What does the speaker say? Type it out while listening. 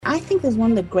I think is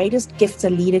one of the greatest gifts a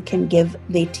leader can give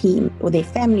their team or their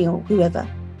family or whoever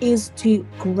is to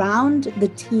ground the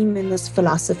team in this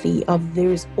philosophy of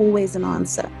there's always an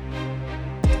answer.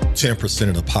 10%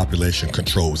 of the population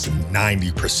controls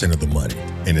 90% of the money,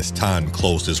 and it's time to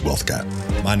close this wealth gap.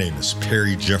 My name is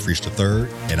Perry Jeffries III,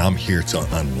 and I'm here to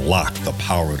unlock the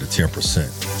power of the 10%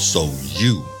 so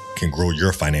you can grow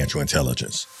your financial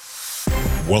intelligence.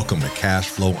 Welcome to Cash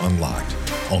Flow Unlocked.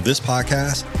 On this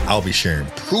podcast, I'll be sharing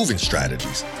proven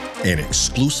strategies and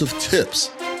exclusive tips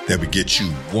that will get you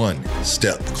one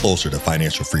step closer to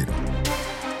financial freedom.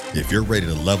 If you're ready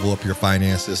to level up your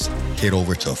finances, head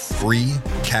over to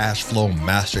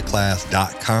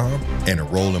freecashflowmasterclass.com and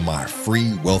enroll in my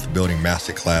free wealth building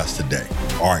masterclass today.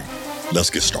 All right, let's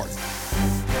get started.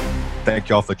 Thank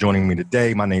y'all for joining me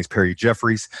today. My name is Perry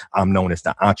Jeffries. I'm known as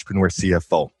the Entrepreneur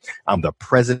CFO. I'm the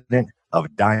president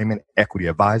of Diamond Equity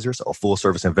Advisors, a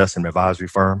full-service investment advisory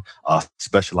firm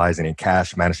specializing in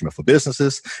cash management for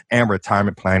businesses and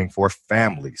retirement planning for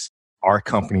families. Our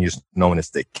company is known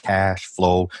as the Cash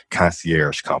Flow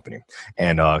Concierge Company.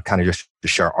 And kind of just to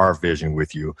share our vision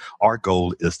with you, our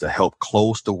goal is to help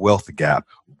close the wealth gap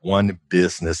one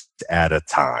business at a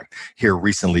time. Here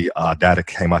recently, data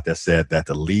came out that said that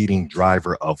the leading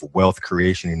driver of wealth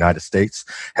creation in the United States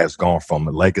has gone from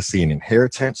legacy and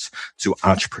inheritance to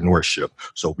entrepreneurship.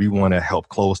 So we want to help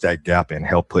close that gap and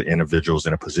help put individuals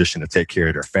in a position to take care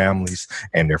of their families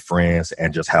and their friends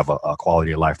and just have a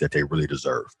quality of life that they really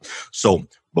deserve. So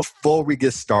before we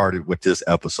get started with this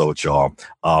episode, y'all,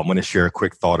 I'm going to share a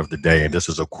quick thought of the day. And this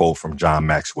is a quote from John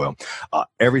Maxwell.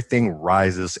 Everything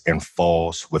rises and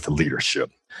falls with leadership.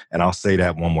 And I'll say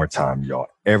that one more time, y'all.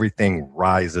 Everything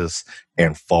rises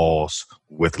and falls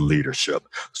with leadership.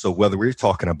 So whether we're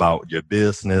talking about your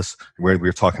business, whether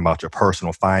we're talking about your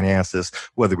personal finances,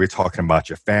 whether we're talking about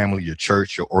your family, your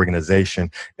church, your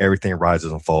organization, everything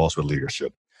rises and falls with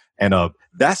leadership. And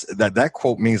that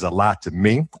quote means a lot to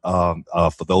me.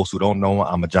 For those who don't know,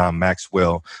 I'm a John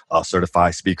Maxwell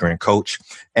certified speaker and coach.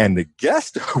 And the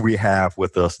guest we have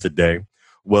with us today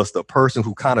was the person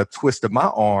who kind of twisted my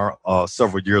arm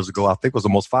several years ago. I think it was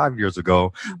almost 5 years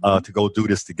ago to go do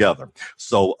this together.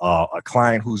 So a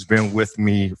client who's been with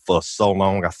me for so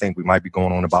long, I think we might be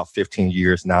going on about 15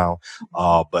 years now,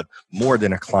 but more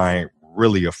than a client,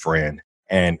 really a friend.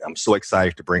 And I'm so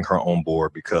excited to bring her on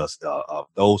board because of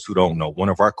those who don't know, one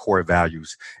of our core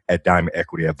values at Diamond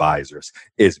Equity Advisors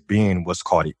is being what's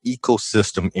called an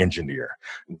ecosystem engineer.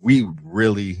 We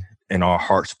really, in our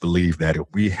hearts, believe that if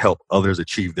we help others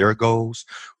achieve their goals,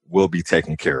 we'll be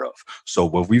taken care of. So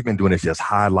what we've been doing is just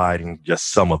highlighting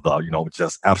just some of the,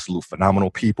 just absolute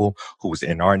phenomenal people who's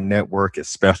in our network,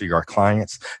 especially our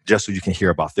clients, just so you can hear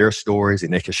about their stories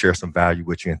and they can share some value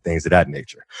with you and things of that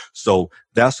nature. So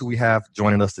that's who we have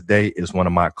joining us today is one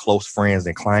of my close friends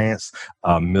and clients,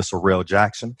 Miss Orelle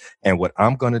Jackson. And what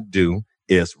I'm going to do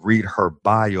is read her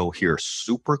bio here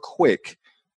super quick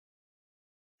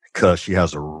because she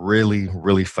has a really,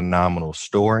 really phenomenal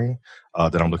story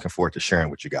that I'm looking forward to sharing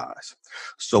with you guys.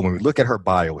 So when we look at her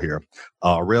bio here,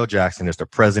 Orelle Jackson is the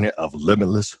president of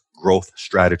Limitless Growth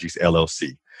Strategies,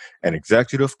 LLC, an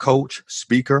executive coach,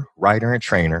 speaker, writer, and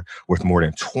trainer with more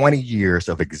than 20 years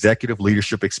of executive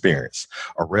leadership experience.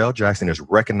 Orelle Jackson is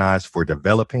recognized for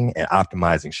developing and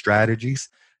optimizing strategies,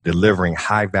 delivering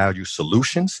high-value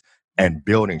solutions, and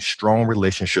building strong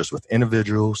relationships with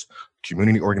individuals,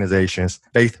 community organizations,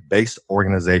 faith-based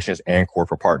organizations, and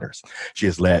corporate partners. She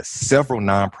has led several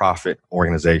nonprofit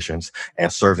organizations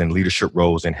and served in leadership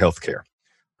roles in healthcare.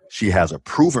 She has a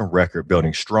proven record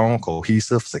building strong,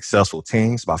 cohesive, successful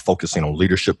teams by focusing on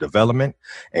leadership development,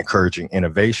 encouraging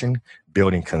innovation,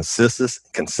 building consensus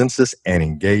and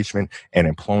engagement, and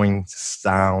employing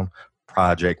sound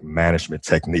project management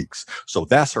techniques. So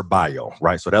that's her bio,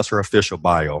 right? So that's her official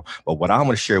bio. But what I'm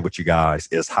going to share with you guys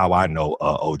is how I know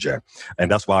OJ. And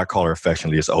that's why I call her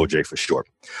affectionately as OJ for short.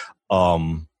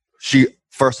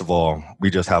 First of all, we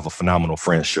just have a phenomenal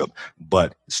friendship.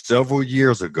 But several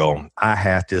years ago, I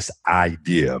had this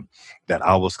idea that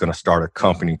I was going to start a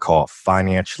company called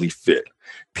Financially Fit.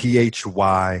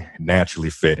 PHY, Naturally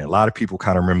Fit. And a lot of people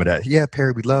kind of remember that. Yeah,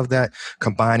 Perry, we love that.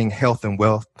 Combining health and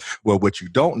wealth. Well, what you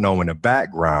don't know in the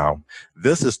background,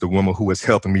 this is the woman who was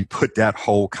helping me put that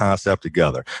whole concept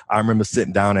together. I remember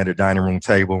sitting down at a dining room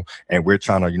table and we're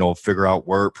trying to, figure out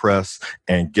WordPress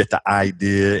and get the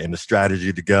idea and the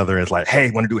strategy together. It's like,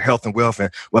 hey, want to do health and wealth?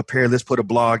 And well, Perry, let's put a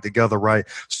blog together, right?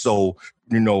 So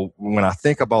when I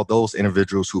think about those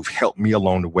individuals who've helped me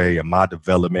along the way in my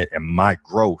development and my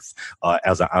growth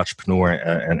as an entrepreneur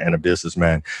and a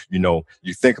businessman, you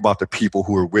think about the people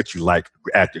who are with you, like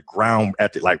at the ground,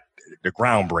 the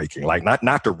groundbreaking, like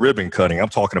not the ribbon cutting. I'm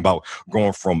talking about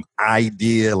going from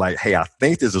idea, like, hey, I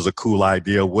think this is a cool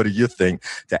idea. What do you think?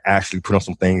 To actually put on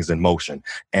some things in motion.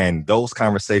 And those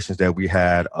conversations that we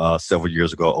had several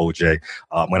years ago, OJ,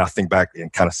 when I think back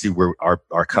and kind of see where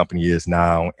our company is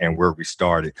now and where we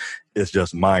started, it's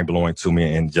just mind blowing to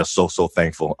me, and just so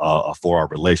thankful for our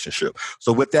relationship.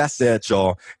 So with that said,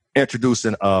 y'all,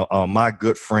 introducing my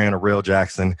good friend, Orelle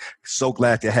Jackson. So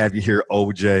glad to have you here,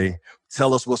 OJ.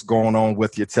 Tell us what's going on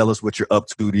with you. Tell us what you're up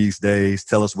to these days.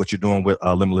 Tell us what you're doing with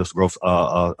Limitless Growth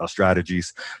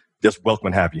Strategies. Just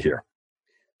welcome to have you here.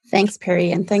 Thanks,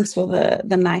 Perry, and thanks for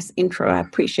the nice intro. I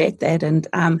appreciate that. And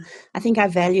I think I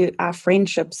value our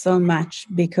friendship so much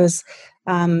because,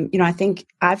 I think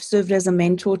I've served as a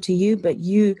mentor to you, but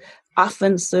you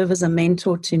often serve as a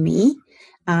mentor to me.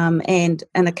 And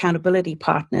an accountability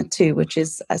partner too, which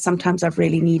is sometimes I've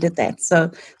really needed that.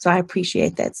 So I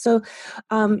appreciate that. So,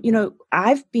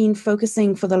 I've been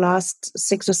focusing for the last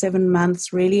 6 or 7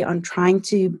 months really on trying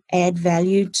to add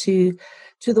value to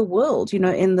the world,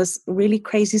 in this really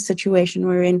crazy situation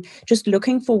we're in, just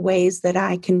looking for ways that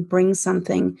I can bring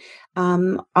something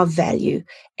of value.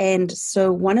 And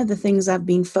so one of the things I've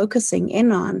been focusing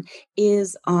in on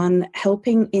is on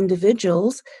helping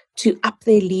individuals to up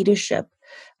their leadership.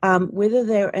 Whether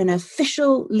they're an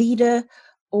official leader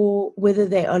or whether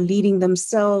they are leading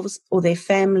themselves or their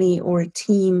family or a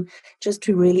team, just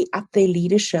to really up their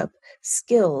leadership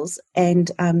skills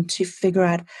and to figure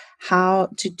out how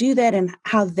to do that and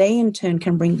how they in turn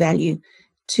can bring value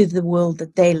to the world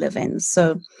that they live in.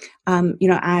 So, I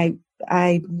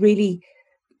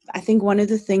think one of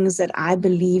the things that I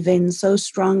believe in so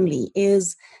strongly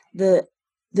is the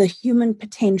human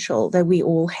potential that we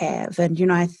all have.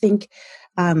 And, I think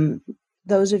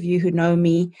those of you who know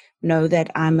me know that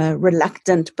I'm a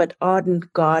reluctant but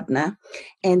ardent gardener.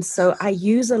 And so I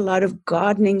use a lot of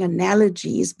gardening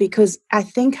analogies because I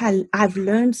think I've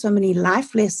learned so many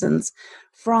life lessons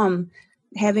from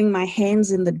having my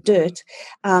hands in the dirt.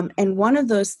 And one of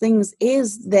those things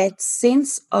is that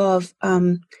sense of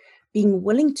being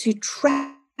willing to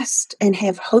trust and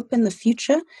have hope in the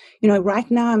future. Right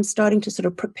now I'm starting to sort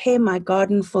of prepare my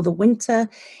garden for the winter,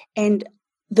 and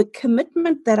the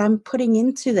commitment that I'm putting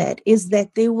into that is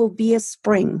that there will be a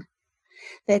spring,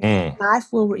 that life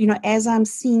will, as I'm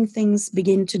seeing things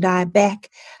begin to die back,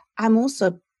 I'm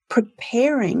also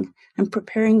preparing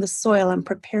the soil, I'm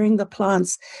preparing the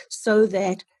plants so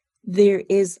that there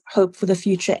is hope for the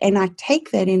future. And I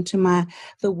take that into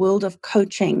the world of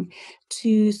coaching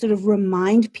to sort of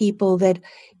remind people that,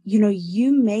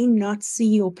 you may not see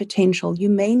your potential, you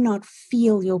may not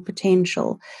feel your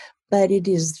potential, but it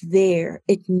is there.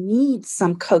 It needs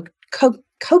some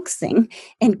coaxing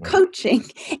and coaching,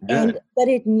 but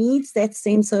it needs that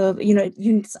sense of,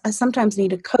 you sometimes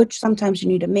need a coach, sometimes you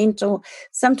need a mentor,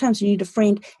 sometimes you need a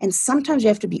friend, and sometimes you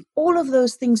have to be all of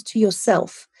those things to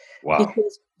yourself. Wow.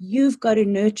 Because you've got to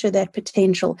nurture that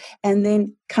potential, and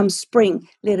then come spring,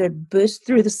 let it burst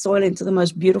through the soil into the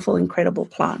most beautiful, incredible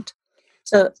plant.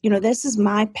 So, this is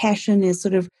my passion, is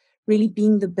sort of really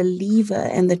being the believer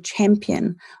and the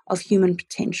champion of human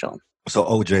potential. So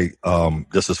OJ,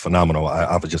 this is phenomenal.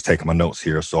 I was just taking my notes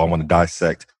here. So I want to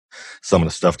dissect some of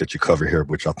the stuff that you cover here,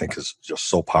 which I think is just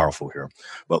so powerful here.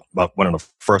 But one of the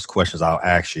first questions I'll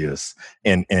ask you is,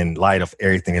 in light of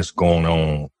everything that's going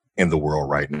on in the world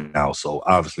right now. So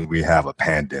obviously we have a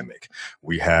pandemic.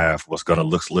 We have what's going to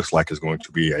looks like is going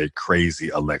to be a crazy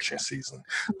election season.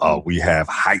 We have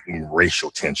heightened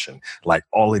racial tension, like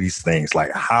all of these things.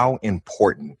 Like, how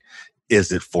important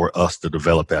is it for us to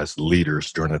develop as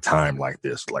leaders during a time like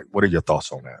this? Like, what are your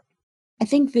thoughts on that? I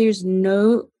think there's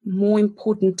no more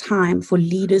important time for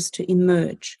leaders to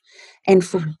emerge and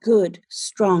for good,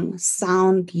 strong,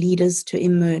 sound leaders to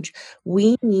emerge.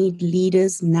 We need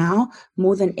leaders now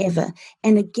more than ever.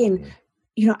 And again,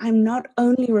 I'm not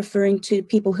only referring to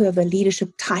people who have a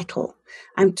leadership title.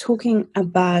 I'm talking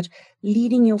about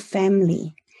leading your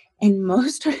family. And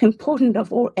most important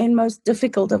of all, and most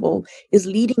difficult of all, is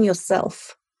leading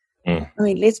yourself. I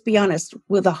mean, let's be honest,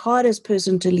 the hardest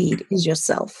person to lead is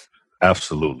yourself.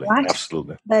 Absolutely. Right?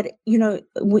 Absolutely. But,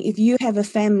 if you have a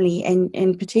family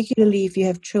and particularly if you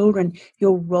have children,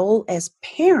 your role as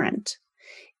parent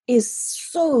is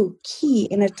so key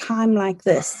in a time like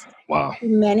this. Wow. To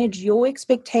manage your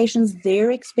expectations,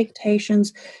 their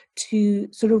expectations, to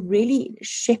sort of really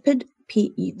shepherd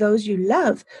those you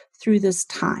love through this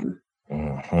time.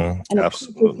 Mm-hmm. And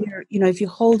absolutely. If you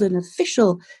hold an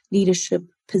official leadership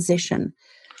position,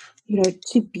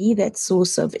 to be that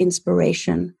source of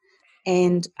inspiration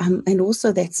and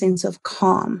also that sense of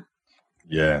calm.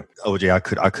 Yeah, OJ,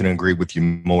 I couldn't agree with you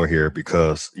more here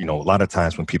because, a lot of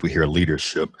times when people hear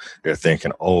leadership, they're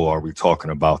thinking, oh, are we talking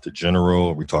about the general?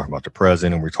 Are we talking about the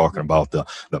president? We're talking about the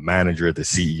manager, the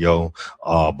CEO.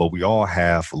 But we all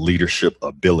have leadership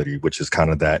ability, which is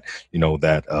kind of that,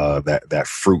 that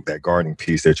fruit, that gardening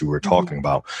piece that you were talking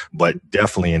about. But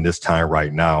definitely in this time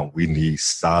right now, we need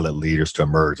solid leaders to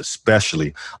emerge,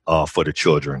 especially for the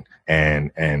children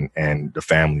and the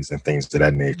families and things of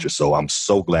that nature. So I'm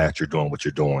so glad you're doing what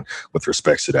you're doing with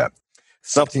respect to that.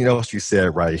 Something else you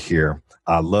said right here.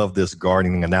 I love this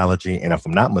gardening analogy. And if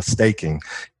I'm not mistaken,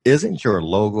 isn't your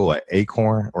logo an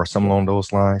acorn or something along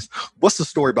those lines? What's the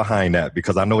story behind that?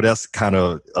 Because I know that's kind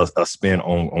of a spin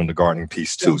on the gardening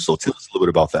piece too. So tell us a little bit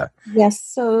about that. Yes.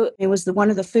 So it was one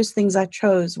of the first things I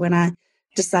chose when I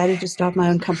decided to start my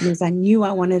own companies. I knew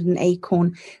I wanted an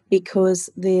acorn because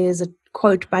there's a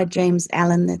quote by James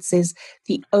Allen that says,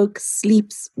 "The oak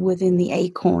sleeps within the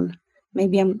acorn."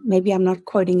 Maybe I'm not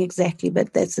quoting exactly,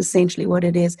 but that's essentially what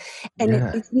it is. And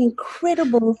it's an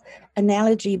incredible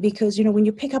analogy because, when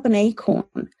you pick up an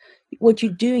acorn, what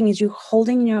you're doing is you're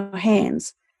holding in your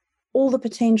hands all the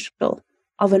potential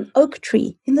of an oak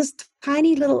tree in this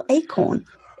tiny little acorn.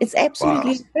 It's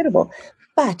absolutely incredible.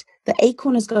 But the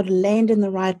acorn has got to land in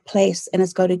the right place and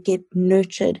it's got to get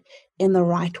nurtured in the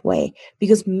right way,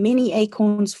 because many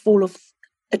acorns fall off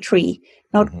a tree.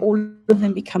 Not all of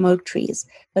them become oak trees,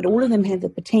 but all of them have the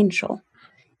potential.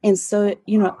 And so,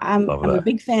 I'm a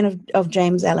big fan of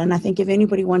James Allen. I think if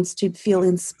anybody wants to feel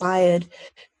inspired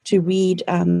to read,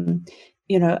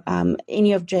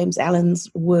 any of James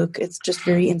Allen's work, it's just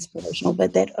very inspirational.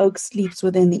 But that oak sleeps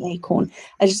within the acorn.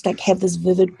 I just have this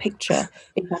vivid picture.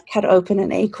 If I cut open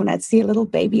an acorn, I'd see a little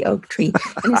baby oak tree.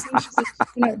 And essentially,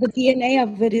 the DNA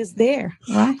of it is there,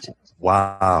 right?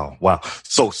 Wow.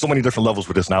 So many different levels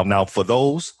with this now. Now, for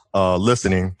those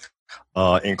listening,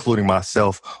 including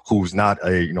myself, who's not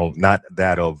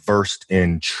that versed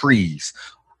in trees.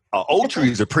 Oak tree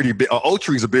is a pretty big. Oak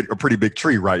tree is a pretty big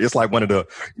tree, right? It's like one of the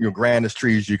grandest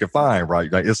trees you can find,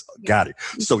 right? Like got it.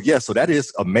 So so that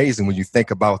is amazing when you think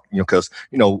about because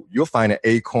you'll find an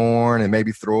acorn and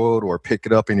maybe throw it or pick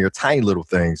it up in your tiny little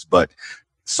things, but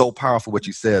so powerful what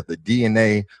you said. The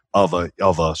DNA of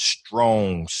a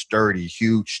strong, sturdy,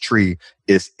 huge tree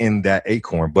is in that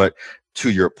acorn. But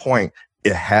to your point,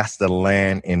 it has to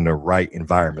land in the right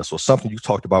environment. So something you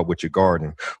talked about with your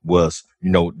garden was,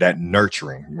 that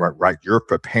nurturing, right? You're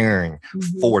preparing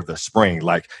for the spring.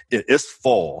 Like it's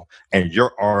fall and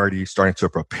you're already starting to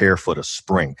prepare for the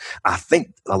spring. I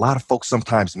think a lot of folks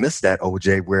sometimes miss that,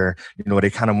 OJ, where, they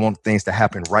kind of want things to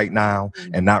happen right now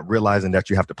and not realizing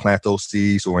that you have to plant those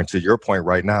seeds, or, into your point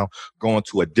right now, going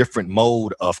to a different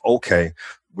mode of, okay,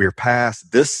 we're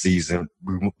past this season,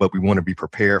 but we want to be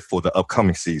prepared for the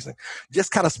upcoming season.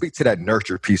 Just kind of speak to that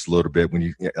nurture piece a little bit when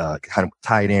you kind of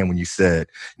tie it in when you said,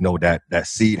 that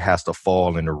seed has to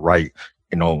fall in the right,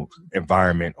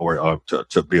 environment or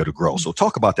to be able to grow. So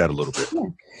talk about that a little bit.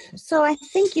 Yeah. So I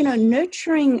think,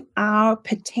 nurturing our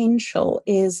potential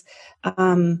is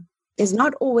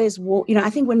not always, I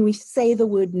think when we say the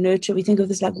word nurture, we think of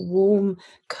this like warm,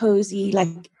 cozy, like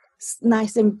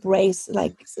nice embrace,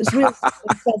 like it's real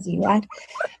fuzzy, right?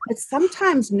 But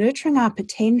sometimes nurturing our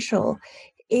potential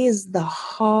is the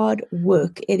hard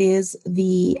work. It is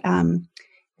the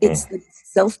the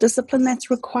self-discipline that's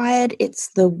required.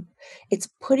 It's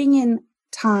putting in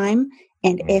time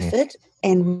and effort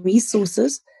and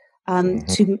resources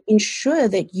to ensure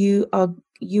that you are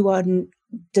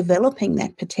developing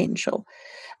that potential.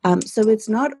 So it's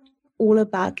not all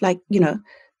about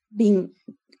being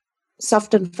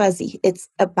soft and fuzzy. It's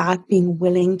about being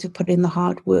willing to put in the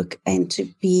hard work and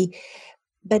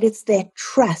but it's that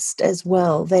trust as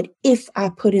well, that if I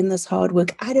put in this hard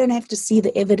work, I don't have to see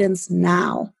the evidence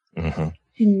now to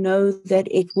know that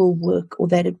it will work, or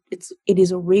that it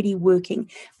is already working,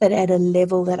 but at a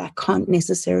level that I can't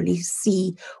necessarily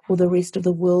see, or the rest of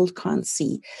the world can't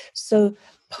see. So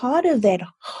part of that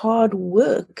hard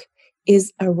work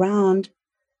is around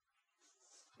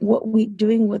what we're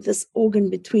doing with this organ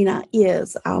between our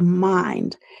ears, our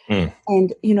mind. And,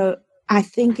 I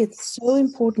think it's so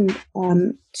important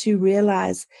to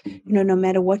realize, no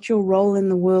matter what your role in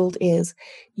the world is,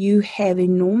 you have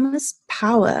enormous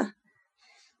power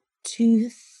to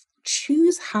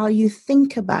choose how you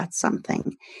think about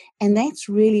something. And that's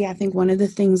really, I think, one of the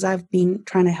things I've been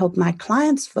trying to help my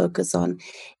clients focus on,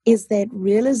 is that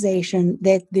realization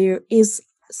that there is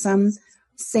some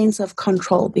sense of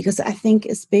control, because I think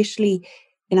especially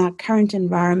in our current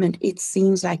environment, it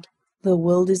seems like the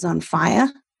world is on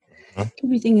fire.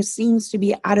 Everything seems to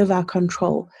be out of our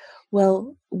control.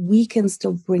 Well, we can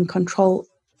still bring control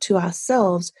to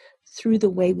ourselves through the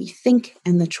way we think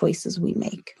and the choices we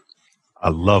make. I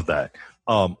love that.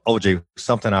 OJ,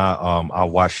 something I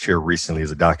watched here recently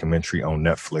is a documentary on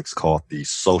Netflix called The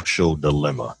Social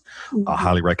Dilemma. I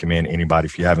highly recommend anybody,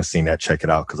 if you haven't seen that, check it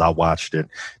out, because I watched it.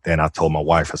 Then I told my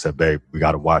wife, I said, babe, we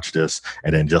got to watch this.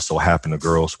 And then just so happened the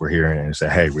girls were here and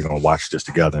said, hey, we're going to watch this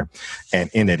together. And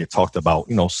in it talked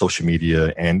about, social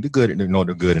media and the good,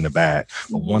 the good and the bad.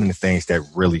 But one of the things that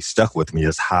really stuck with me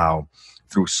is how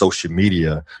through social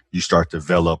media, you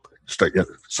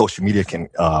social media can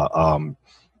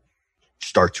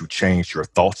start to change your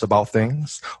thoughts about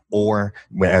things, or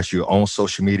as you're on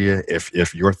social media,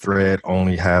 if your thread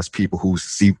only has people who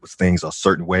see things a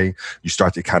certain way, you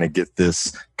start to kind of get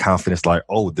this confidence like,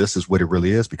 oh, this is what it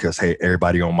really is, because hey,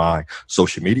 everybody on my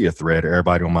social media thread,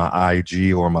 everybody on my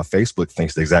IG or my Facebook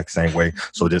thinks the exact same way,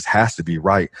 so this has to be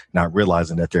right, not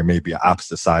realizing that there may be an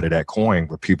opposite side of that coin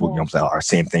where people are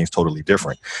seeing things totally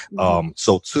different.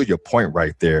 So to your point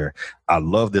right there, I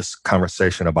love this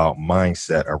conversation about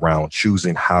mindset around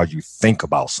choosing how you think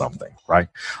about something, right?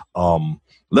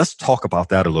 Let's talk about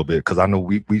that a little bit, because I know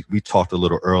we talked a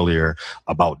little earlier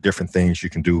about different things you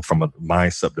can do from a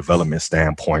mindset development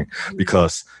standpoint,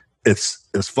 because it's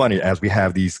funny as we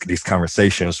have these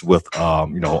conversations with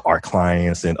our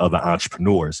clients and other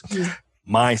entrepreneurs.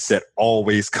 Mindset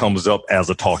always comes up as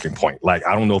a talking point. Like,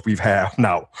 I don't know if we've had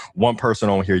now one person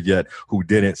on here yet who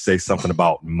didn't say something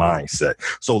about mindset.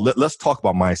 So let's talk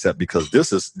about mindset, because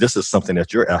this is something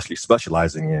that you're actually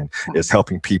specializing in, is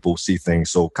helping people see things.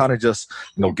 So kind of just,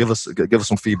 give us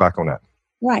some feedback on that.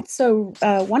 Right. So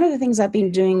one of the things I've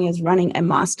been doing is running a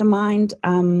mastermind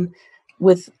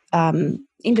with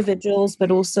individuals, but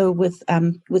also with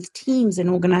teams and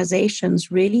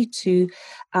organizations, really to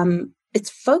it's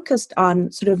focused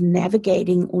on sort of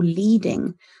navigating or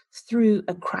leading through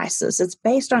a crisis. It's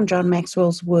based on John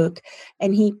Maxwell's work,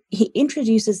 and he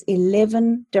introduces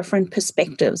 11 different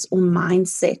perspectives or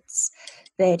mindsets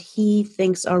that he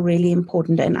thinks are really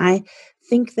important. And I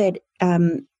think that,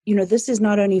 this is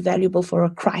not only valuable for a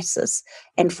crisis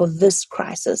and for this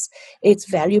crisis, it's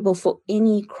valuable for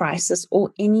any crisis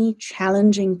or any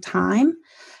challenging time.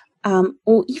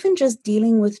 Or even just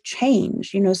dealing with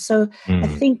change, So I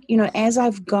think, as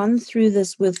I've gone through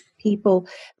this with people,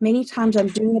 many times I'm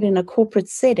doing it in a corporate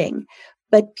setting,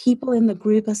 but people in the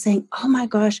group are saying, oh my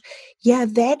gosh, yeah,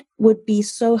 that would be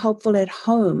so helpful at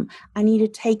home. I need to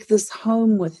take this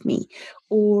home with me.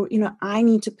 Or, I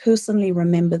need to personally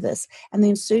remember this. And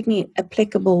then certainly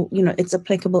applicable, it's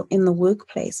applicable in the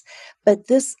workplace. But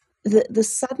the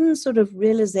sudden sort of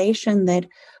realization that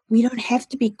we don't have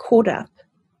to be caught up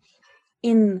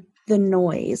in the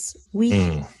noise.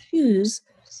 We choose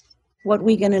what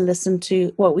we're going to listen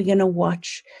to, what we're going to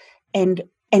watch, and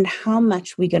how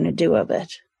much we're going to do of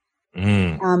it.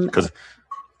 And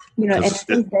I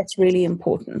think that's really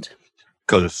important.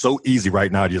 Because it's so easy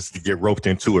right now just to get roped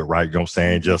into it, right? You know what I'm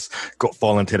saying? Just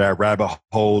fall into that rabbit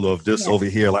hole of this over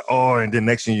here, like, oh, and then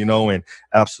next thing you know, and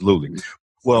absolutely.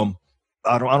 Well,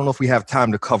 I don't know if we have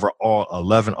time to cover all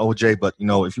 11, OJ, but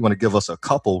if you want to give us a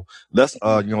couple, let's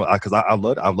because I'd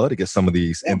love to get some of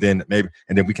these, and then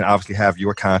we can obviously have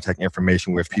your contact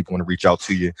information where if people want to reach out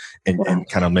to you and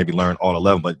kind of maybe learn all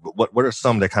 11. But what are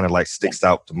some that kind of like sticks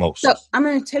out the most? So I'm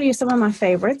going to tell you some of my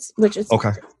favorites, which is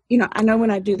okay. I know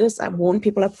when I do this, I warn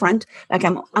people up front. Like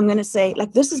I'm going to say,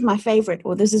 like, this is my favorite,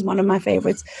 or this is one of my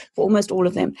favorites for almost all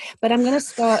of them. But I'm going to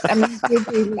start. I'm going to give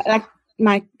you like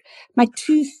my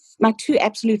two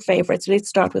absolute favorites. Let's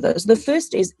start with those. The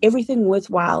first is everything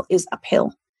worthwhile is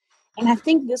uphill. And I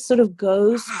think this sort of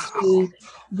goes to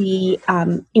the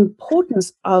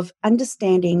importance of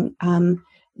understanding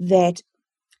that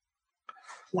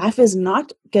life is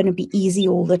not going to be easy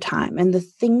all the time. And the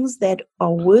things that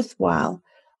are worthwhile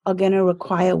are going to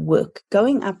require work.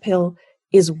 Going uphill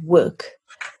is work,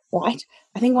 right?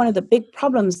 I think one of the big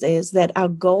problems is that our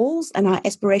goals and our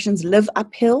aspirations live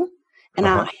uphill, and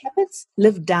our habits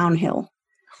live downhill.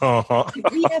 We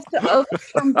have to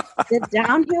overcome the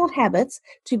downhill habits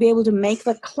to be able to make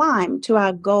the climb to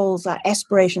our goals, our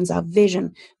aspirations, our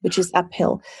vision, which is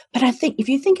uphill. But I think if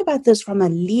you think about this from a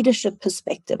leadership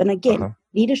perspective, and again,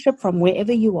 leadership from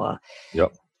wherever you are,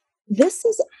 this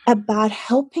is about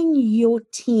helping your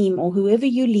team or whoever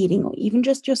you're leading, or even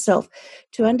just yourself,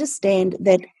 to understand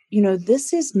that,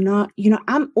 this is not,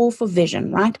 I'm all for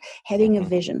vision, right? Having a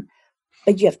vision.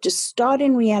 But you have to start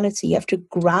in reality. You have to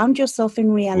ground yourself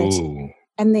in reality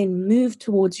and then move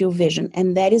towards your vision.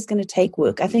 And that is going to take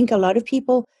work. I think a lot of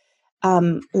people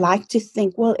like to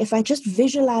think, well, if I just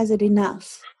visualize it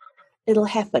enough, it'll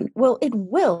happen. Well, it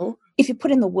will if you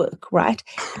put in the work, right?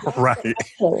 Right.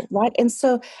 Right. And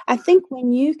so I think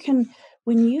when you can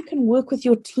when you can work with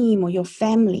your team or your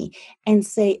family and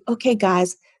say, okay,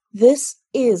 guys, this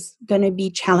is going to be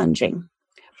challenging,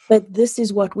 but this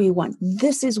is what we want.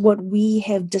 This is what we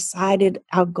have decided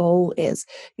our goal is.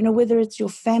 Whether it's your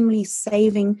family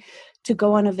saving to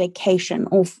go on a vacation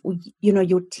or,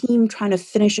 your team trying to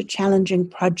finish a challenging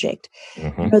project.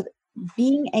 Mm-hmm.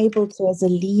 Being able to, as a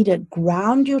leader,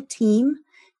 ground your team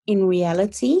in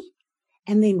reality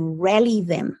and then rally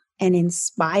them and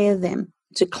inspire them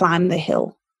to climb the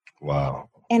hill. Wow.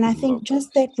 And I think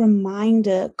just that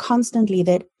reminder constantly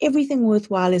that everything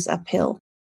worthwhile is uphill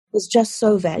is just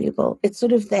so valuable. It's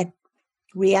sort of that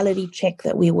reality check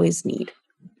that we always need.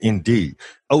 Indeed.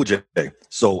 OJ,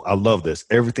 so I love this.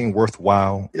 Everything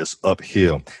worthwhile is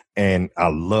uphill. And I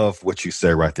love what you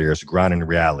said right there. It's grounding in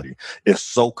reality. It's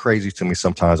so crazy to me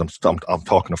sometimes. I'm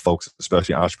talking to folks,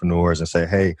 especially entrepreneurs, and say,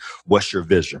 hey, what's your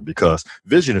vision? Because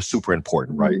vision is super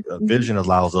important, right? Mm-hmm. Vision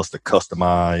allows us to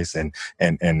customize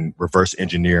and reverse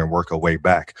engineer and work our way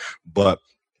back. But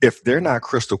if they're not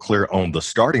crystal clear on the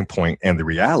starting point and the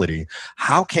reality,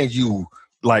 how can you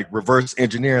reverse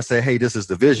engineer and say, hey, this is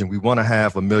the vision. We want to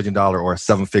have $1 million or a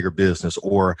 7-figure business,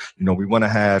 or, we want to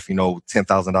have,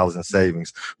 $10,000 in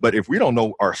savings. But if we don't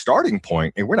know our starting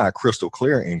point and we're not crystal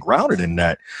clear and grounded in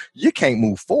that, you can't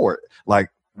move forward. Why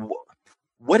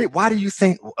do you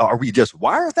think, are we just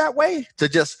wired that way to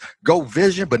just go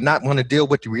vision, but not want to deal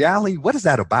with the reality? What is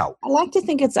that about? I like to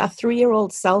think it's our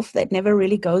 3-year-old self that never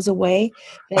really goes away.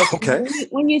 That okay.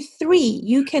 When you're 3,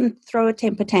 you can throw a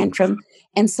temper tantrum,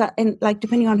 and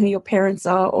depending on who your parents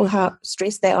are or how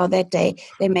stressed they are that day,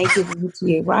 they may give in to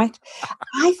you, right?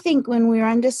 I think when we're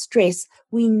under stress,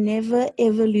 we never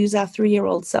ever lose our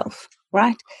 3-year-old self.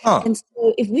 Right. Huh. And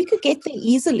so if we could get there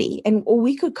easily or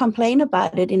we could complain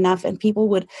about it enough and people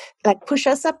would push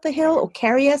us up the hill or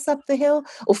carry us up the hill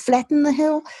or flatten the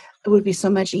hill, it would be so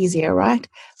much easier, right?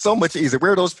 So much easier.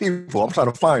 Where are those people? I'm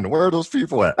trying to find them. Where are those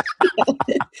people at?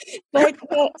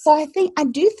 So I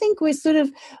do think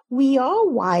we are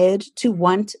wired to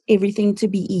want everything to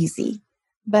be easy.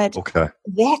 But okay.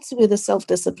 That's where the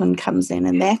self-discipline comes in.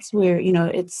 And that's where,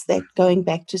 it's that going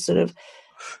back to sort of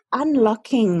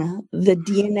unlocking the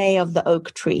DNA of the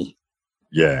oak tree.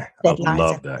 Yeah, that I lies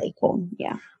love at that. the acorn.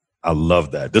 Yeah, I love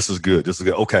that. This is good.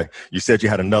 Okay, you said you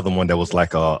had another one that was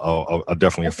like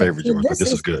definitely a favorite of yours, but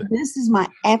this is good. This is my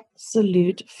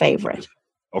absolute favorite.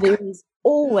 Okay. There is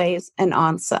always an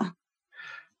answer.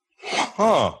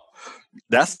 Huh?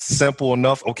 That's simple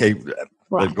enough. Okay,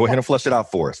 right. Go ahead and flesh it out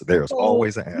for us. There's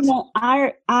always an answer.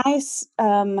 I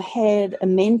had a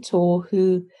mentor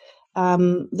who,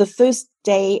 the first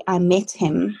day I met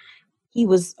him, he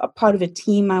was a part of a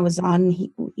team I was on.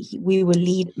 We were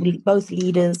both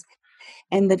leaders.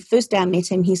 And the first day I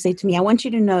met him, he said to me, I want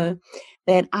you to know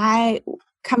that I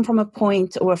come from a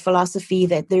point or a philosophy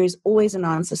that there is always an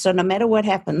answer. So no matter what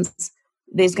happens,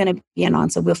 there's going to be an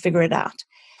answer. We'll figure it out.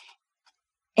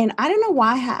 And I don't know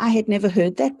why I had never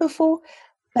heard that before,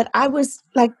 but I was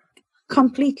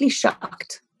completely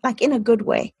shocked, in a good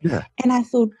way. Yeah. And I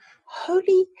thought,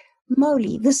 holy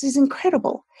moly, this is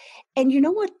incredible. And you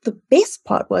know what? The best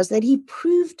part was that he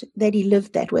proved that he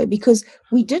lived that way, because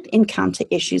we did encounter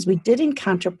issues. We did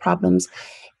encounter problems.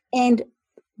 And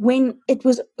when it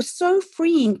was so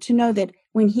freeing to know that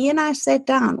when he and I sat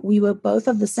down, we were both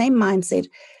of the same mindset,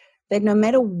 that no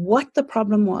matter what the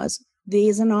problem was,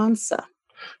 there's an answer.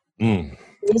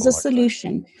 There's a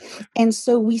solution. And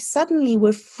so we suddenly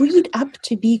were freed up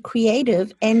to be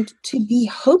creative and to be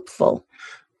hopeful,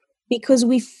 because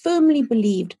we firmly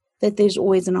believed that there's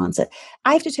always an answer.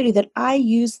 I have to tell you that I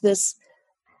use this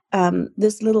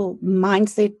little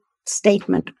mindset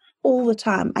statement all the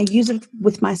time. I use it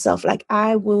with myself.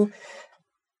 I will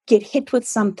get hit with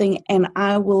something and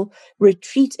I will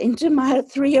retreat into my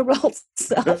 3-year-old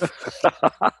self.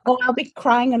 Or I'll be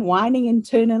crying and whining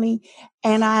internally.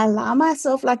 And I allow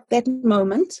myself that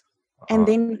moment. And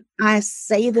then I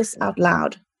say this out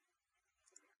loud.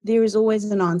 There is always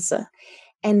an answer.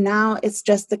 And now it's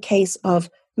just the case of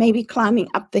maybe climbing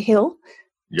up the hill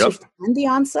to find the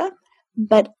answer.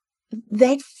 But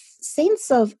that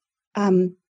sense of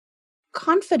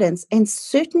confidence and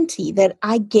certainty that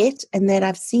I get and that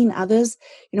I've seen others,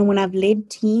 when I've led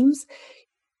teams,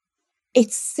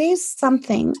 it says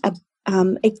something.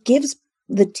 It gives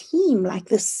the team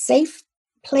this safe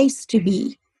place to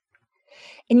be.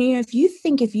 And, if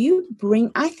you bring,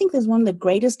 I think there's one of the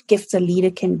greatest gifts a leader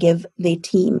can give their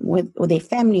team or their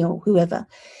family or whoever,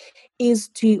 is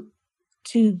to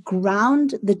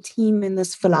ground the team in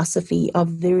this philosophy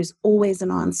of there is always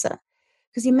an answer.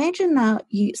 Because imagine now,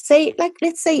 you say,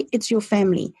 let's say it's your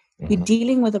family, you're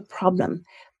dealing with a problem,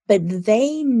 but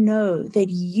they know that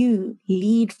you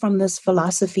lead from this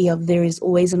philosophy of there is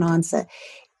always an answer.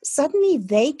 Suddenly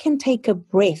they can take a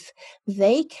breath.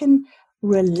 They can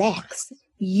relax.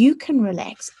 You can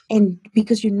relax. And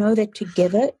because you know that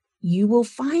together, you will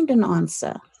find an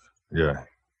answer. Yeah,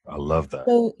 I love that.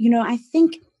 So,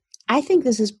 I think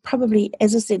this is probably,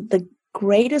 as I said, the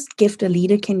greatest gift a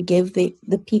leader can give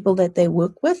the people that they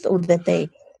work with or that they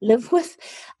live with,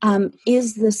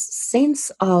 is this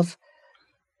sense of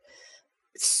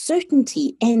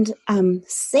certainty and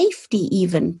safety,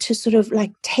 even to sort of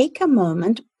like take a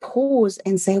moment, pause,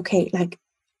 and say, okay, like,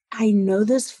 I know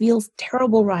this feels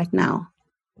terrible right now,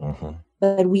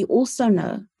 but we also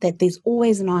know that there's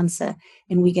always an answer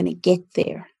and we're going to get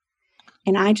there.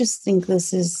 And I just think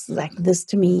this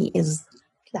to me is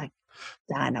like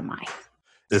dynamite.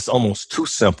 It's almost too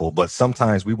simple, but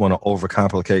sometimes we want to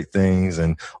overcomplicate things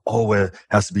and, it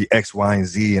has to be X, Y, and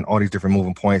Z and all these different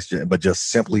moving points. But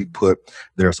just simply put,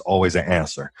 there's always an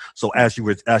answer. So as you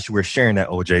were sharing that,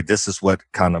 OJ, this is what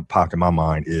kind of popped in my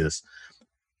mind is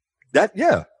that,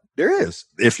 yeah, there is.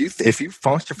 If you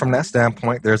function from that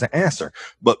standpoint, there's an answer.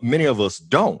 But many of us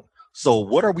don't. So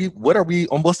what are we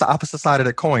on what's the opposite side of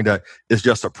the coin? That is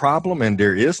just a problem and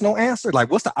there is no answer? Like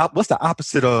what's the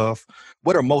opposite of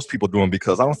what are most people doing?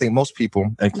 Because I don't think most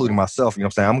people, including myself, you know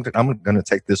what I'm saying, I'm going to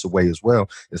take this away as well.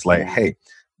 It's like, hey,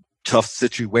 tough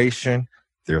situation,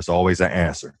 there's always an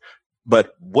answer.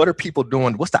 But what are people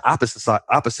doing? What's the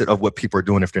opposite of what people are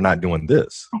doing if they're not doing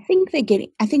this? I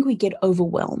think we get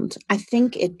overwhelmed. I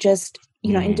think it just,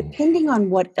 and depending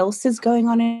on what else is going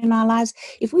on in our lives,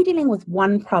 if we're dealing with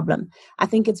one problem, I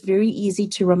think it's very easy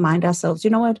to remind ourselves,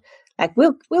 you know what, like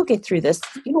we'll get through this,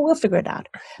 we'll figure it out.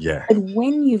 Yeah. But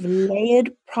when you've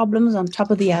layered problems on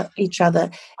top of each other,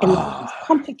 and it's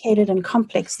complicated and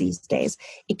complex these days,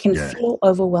 it can feel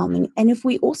overwhelming. And if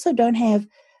we also don't have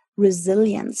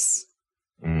resilience,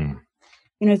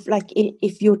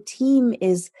 if your team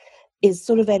is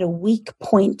sort of at a weak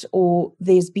point, or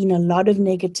there's been a lot of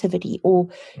negativity, or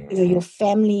your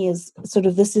family is sort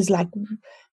of, this is like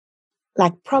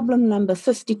problem number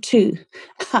 52.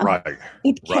 Right.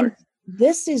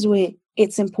 This is where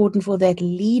it's important for that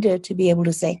leader to be able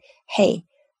to say, hey,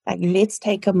 like, let's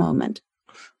take a moment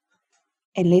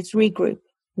and let's regroup.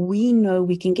 We know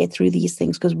we can get through these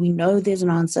things because we know there's an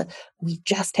answer. We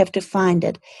just have to find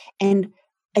it. And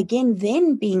again,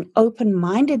 then being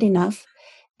open-minded enough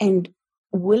and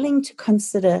willing to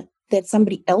consider that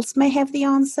somebody else may have the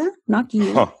answer, not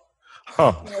you.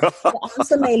 The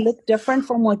answer may look different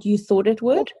from what you thought it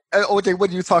would. Hey, OJ, what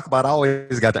do you talk about? I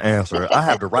always got the answer. I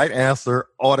have the right answer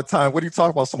all the time. What do you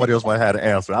talk about? Somebody else might have the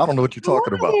answer. I don't know what you're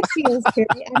talking about.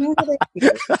 I know how that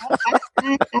feels.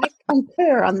 I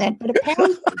concur on that, but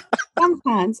apparently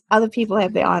sometimes other people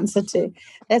have the answer too.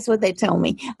 That's what they tell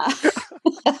me.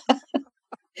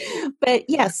 But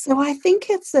yeah, so I think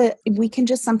we can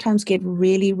just sometimes get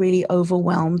really, really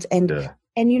overwhelmed. And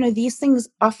these things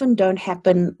often don't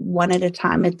happen one at a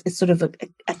time. It's sort of a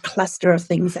cluster of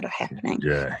things that are happening.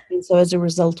 Yeah. And so as a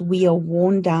result, we are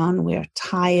worn down, we are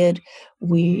tired,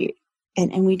 we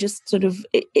just sort of,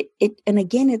 and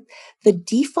again, the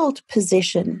default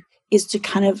position is to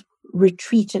kind of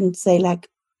retreat and say, like,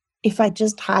 if I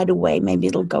just hide away, maybe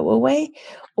it'll go away.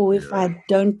 Or if I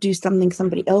don't do something,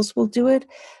 somebody else will do it.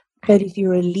 But if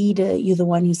you're a leader, you're the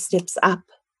one who steps up,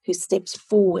 who steps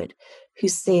forward, who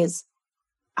says,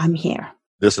 I'm here.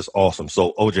 This is awesome.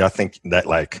 So, OJ, I think that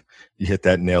like you hit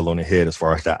that nail on the head as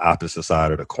far as that opposite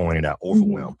side of the coin and that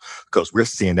overwhelm, because we're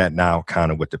seeing that now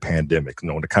kind of with the pandemic.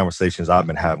 The conversations I've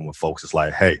been having with folks is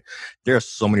like, hey, there's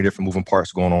so many different moving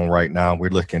parts going on right now. We're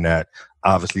looking at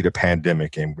obviously the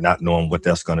pandemic and not knowing what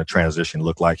that's going to transition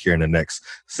look like here in the next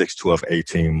 6, 12,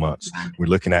 18 months. Right. We're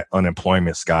looking at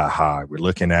unemployment sky high. We're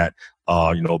looking at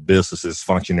businesses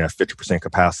functioning at 50%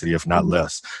 capacity, if not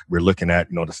less. We're looking at,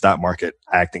 the stock market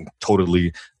acting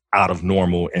totally out of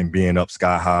normal and being up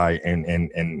sky high,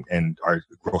 and our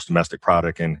gross domestic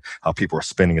product and how people are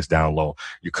spending is down low.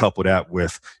 You couple that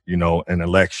with, an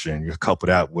election. You couple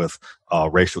that with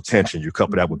racial tension. You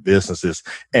couple that with businesses.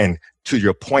 And to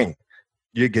your point,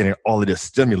 you're getting all of this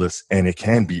stimulus and it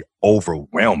can be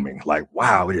overwhelming. Like,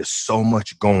 wow, it is so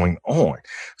much going on.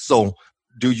 So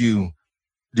do you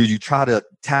try to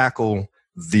tackle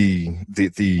the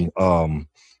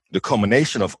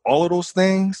culmination of all of those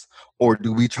things, or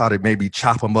do we try to maybe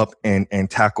chop them up and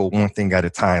tackle one thing at a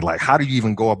time? Like, how do you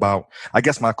even go about, I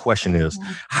guess my question is,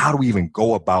 how do we even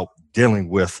go about dealing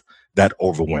with that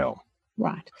overwhelm?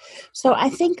 Right. So I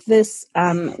think this,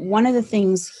 one of the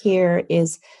things here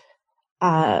is,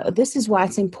 this is why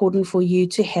it's important for you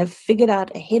to have figured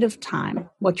out ahead of time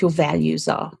what your values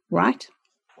are, right?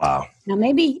 Wow. Now,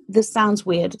 maybe this sounds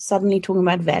weird, suddenly talking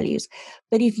about values,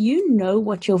 but if you know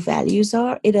what your values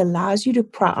are, it allows you to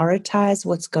prioritize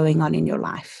what's going on in your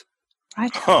life,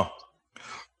 right? Huh.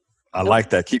 I So, like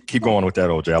that. Keep going with that,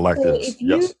 OJ. I like so this.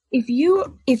 Yes. if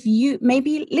you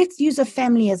maybe let's use a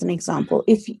family as an example.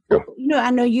 If Yeah.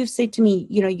 I know you've said to me,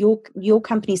 your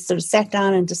company sort of sat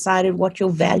down and decided what your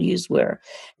values were.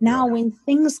 Yeah. Now, when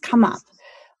things come up,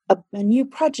 a new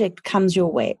project comes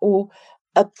your way, or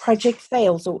a project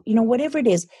fails, or whatever it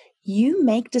is, you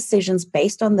make decisions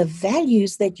based on the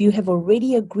values that you have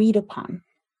already agreed upon,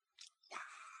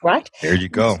 right? There you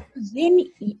And so go.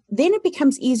 then it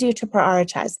becomes easier to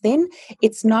prioritize. Then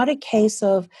it's not a case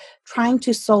of trying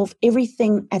to solve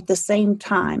everything at the same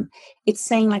time. It's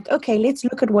saying like, okay, let's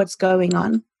look at what's going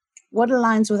on. What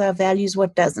aligns with our values?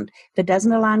 What doesn't? If it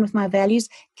doesn't align with my values,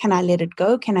 can I let it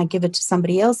go? Can I give it to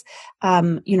somebody else?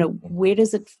 Where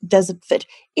does it fit?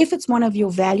 If it's one of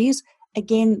your values,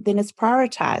 again, then it's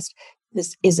prioritized.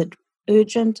 Is it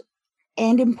urgent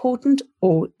and important,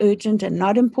 or urgent and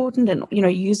not important, and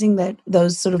using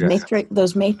those sort of Yeah.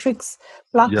 those matrix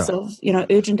blocks Yeah. of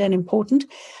urgent and important.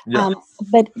 Yeah.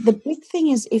 But the big thing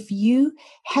is, if you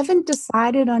haven't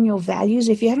decided on your values,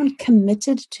 if you haven't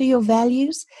committed to your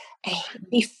values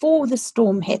before the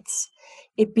storm hits,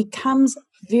 it becomes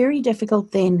very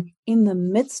difficult then, in the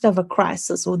midst of a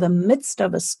crisis or the midst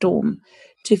of a storm,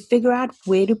 to figure out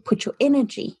where to put your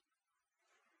energy.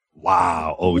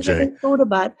 Wow, Have you ever OJ. thought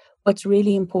about what's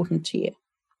really important to you?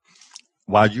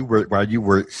 While you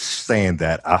were saying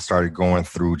that, I started going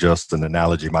through just an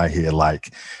analogy in my head,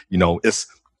 like, it's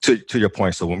to your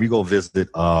point. So when we go visit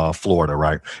Florida,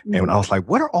 right? And Mm-hmm. I was like,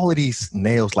 what are all of these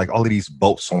nails, like all of these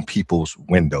bolts on people's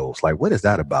windows? Like, what is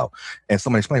that about? And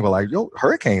somebody explained, well, like,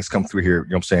 hurricanes come through here, you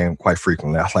know what I'm saying, quite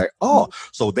frequently. I was like, oh,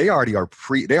 so they are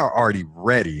already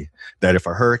ready that if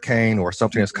a hurricane or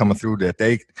something is coming through, that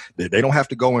they don't have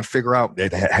to go and figure out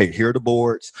that, hey, here are the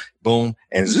boards, boom,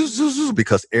 and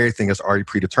because everything is already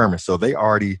predetermined. So they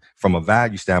already, from a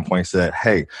value standpoint, said,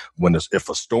 hey, if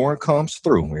a storm comes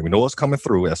through, we know it's coming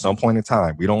through at some point in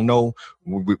time. We don't know.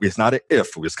 It's not an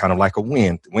if. It's kind of like a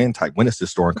when type. When is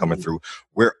this storm coming through?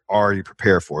 We're already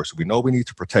prepared for it. So we know we need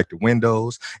to protect the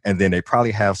windows. And then they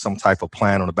probably have some type of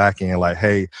plan on the back end, like,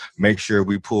 hey, make sure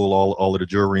we pull all of the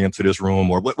jewelry into this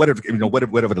room, or whatever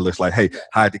it looks like. Hey,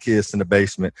 hide the kids in the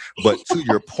basement. But to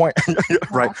your point,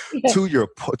 right? Yeah.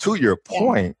 To your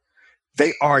point,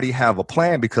 they already have a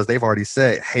plan, because they've already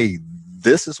said, hey,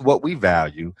 this is what we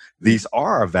value. These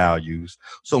are our values.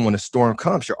 So when a storm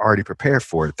comes, you're already prepared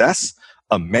for it. That's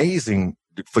amazing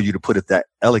for you to put it that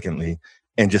elegantly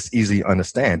and just easily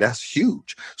understand. That's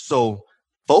huge. So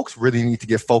folks really need to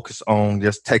get focused on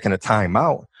just taking a time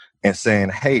out and saying,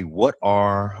 hey, what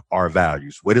are our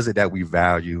values? What is it that we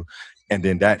value? And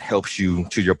then that helps you,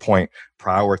 to your point,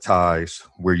 prioritize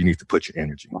where you need to put your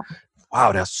energy.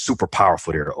 Wow, that's super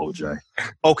powerful there, OJ.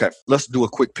 Okay, let's do a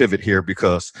quick pivot here,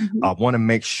 because I want to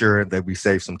make sure that we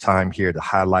save some time here to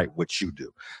highlight what you do.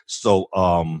 So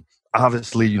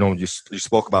obviously, you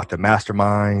spoke about the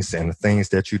masterminds and the things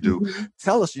that you do.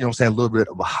 Tell us, a little bit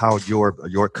about how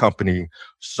your company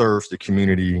serves the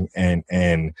community, and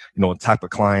the type of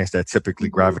clients that typically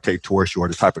gravitate towards you, or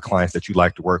the type of clients that you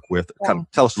like to work with. Kind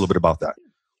of tell us a little bit about that.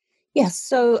 Yes.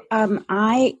 So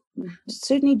I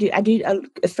certainly do. I do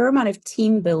a fair amount of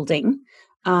team building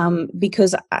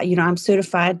because, I'm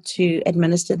certified to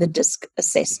administer the DISC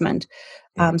assessment.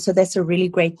 So that's a really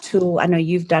great tool. I know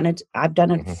you've done it. I've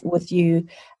done it with you.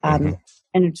 And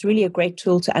it's really a great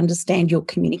tool to understand your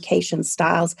communication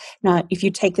styles. Now, if you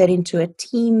take that into a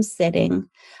team setting,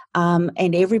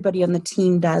 and everybody on the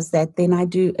team does that, then I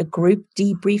do a group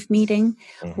debrief meeting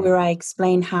where I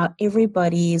explain how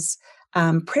everybody's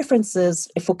preferences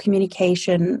for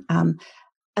communication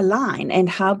align, and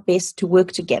how best to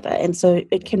work together. And so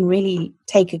it can really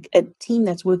take a team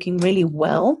that's working really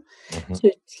well to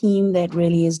a team that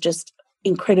really is just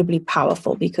incredibly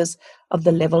powerful, because of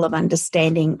the level of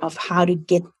understanding of how to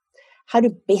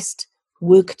best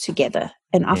work together.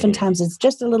 And oftentimes it's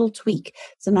just a little tweak.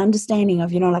 It's an understanding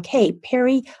of, like, hey,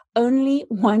 Perry only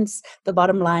wants the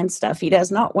bottom line stuff. He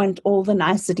does not want all the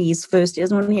niceties first. He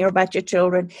doesn't want to hear about your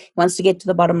children. He wants to get to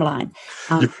the bottom line.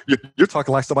 You're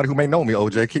talking like somebody who may know me,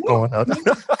 OJ. Keep going. Yeah.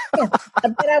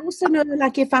 But I also know,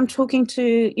 like, if I'm talking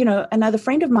to, another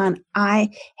friend of mine,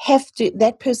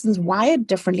 that person's wired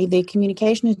differently. Their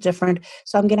communication is different.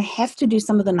 So I'm going to have to do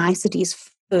some of the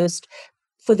niceties first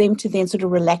for them to then sort of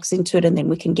relax into it, and then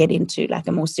we can get into like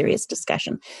a more serious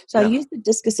discussion. So I use the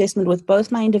DISC assessment with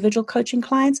both my individual coaching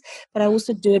clients, but I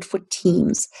also do it for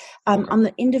teams. On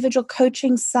the individual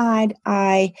coaching side,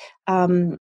 I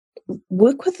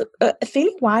work with a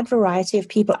fairly wide variety of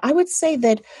people. I would say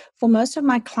that for most of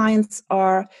my clients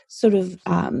are sort of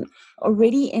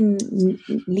already in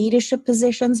leadership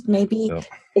positions. Maybe Yep.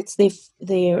 it's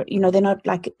their they're not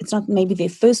like, it's not maybe their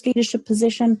first leadership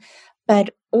position,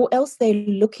 but or else they're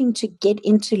looking to get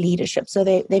into leadership. So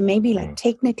they may be like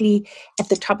technically at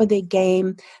the top of their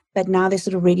game, but now they're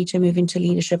sort of ready to move into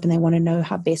leadership and they want to know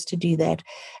how best to do that.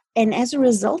 And as a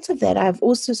result of that, I've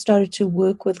also started to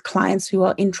work with clients who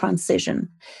are in transition,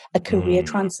 a career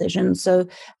transition. So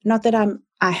not that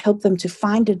I help them to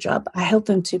find a job, I help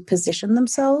them to position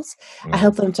themselves. I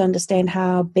help them to understand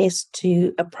how best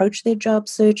to approach their job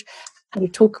search, how to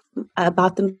talk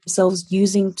about themselves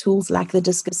using tools like the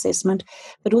DISC assessment,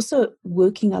 but also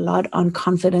working a lot on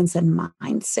confidence and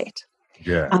mindset.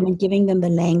 Yeah. And giving them the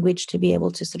language to be able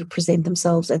to sort of present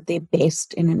themselves at their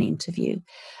best in an interview.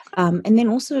 And then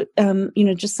also,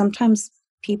 just sometimes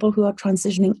people who are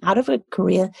transitioning out of a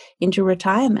career into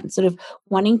retirement, sort of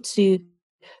wanting to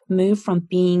move from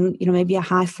being, maybe a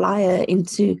high flyer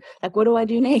into like, what do I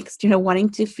do next? Wanting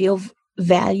to feel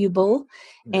valuable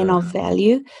and of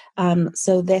value.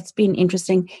 So that's been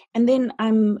interesting. And then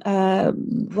I'm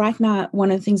right now,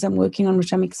 one of the things I'm working on,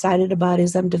 which I'm excited about,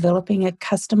 is I'm developing a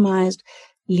customized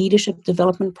leadership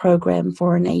development program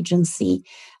for an agency.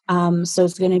 So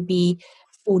it's going to be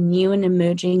for new and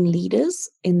emerging leaders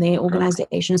in their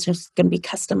organizations. So it's going to be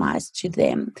customized to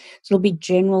them. So it'll be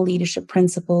general leadership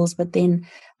principles, but then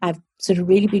I've sort of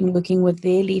really been working with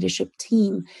their leadership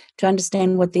team to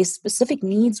understand what their specific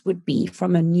needs would be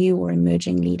from a new or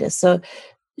emerging leader. So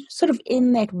sort of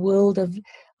in that world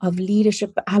of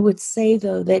leadership, I would say,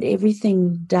 though, that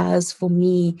everything does for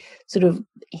me sort of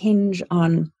hinge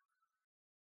on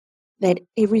that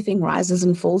everything rises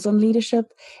and falls on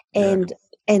leadership.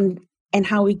 And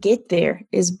how we get there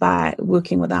is by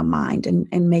working with our mind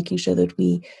and making sure that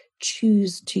we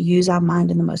choose to use our mind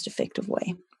in the most effective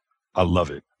way. I love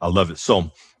it.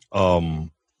 So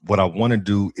what I want to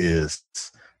do is,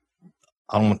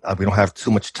 we don't have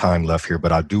too much time left here,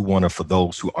 but I do want to, for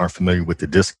those who aren't familiar with the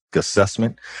DISC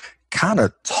assessment, kind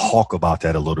of talk about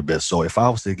that a little bit. So if I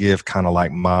was to give kind of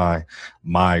like my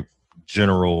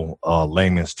general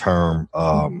layman's term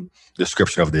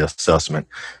description of the assessment,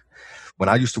 when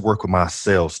I used to work with my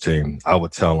sales team, I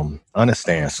would tell them,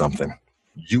 understand something.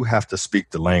 You have to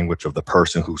speak the language of the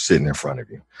person who's sitting in front of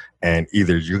you. And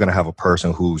either you're going to have a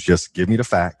person who's just give me the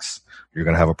facts. You're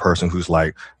going to have a person who's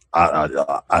like,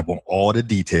 I want all the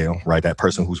detail, right? That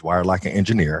person who's wired like an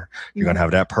engineer. You're going to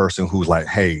have that person who's like,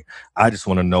 hey, I just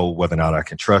want to know whether or not I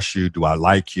can trust you. Do I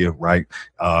like you, right?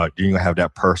 Then you're going to have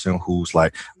that person who's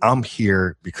like, I'm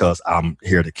here because I'm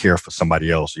here to care for somebody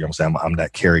else. You know what I'm saying? I'm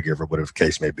that caregiver, whatever the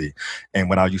case may be. And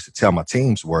what I used to tell my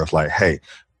teams was like, hey,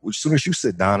 as soon as you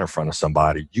sit down in front of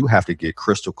somebody, you have to get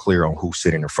crystal clear on who's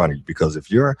sitting in front of you. Because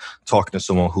if you're talking to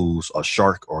someone who's a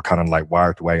shark or kind of like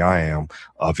wired the way I am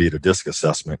via the DISC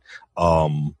assessment,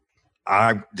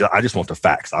 I just want the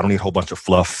facts. I don't need a whole bunch of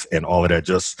fluff and all of that.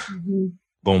 Just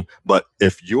boom. But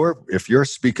if you're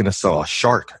speaking to a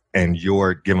shark and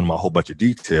you're giving them a whole bunch of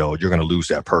detail, you're going to lose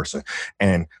that person.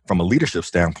 And from a leadership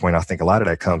standpoint, I think a lot of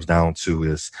that comes down to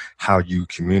is how you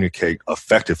communicate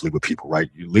effectively with people, right?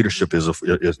 Leadership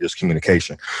is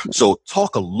communication. So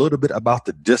talk a little bit about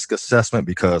the DISC assessment,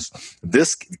 because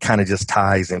this kind of just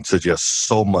ties into just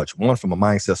so much. One, from a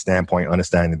mindset standpoint,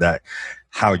 understanding that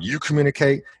how you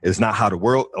communicate is not how the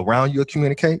world around you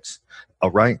communicates. All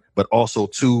right. But also,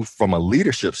 too, from a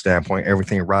leadership standpoint,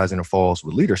 everything rises and falls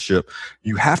with leadership.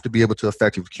 You have to be able to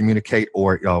effectively communicate,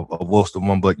 or what's the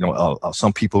one, but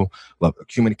some people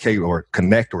communicate or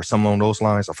connect or something along those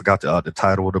lines. I forgot the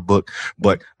title of the book.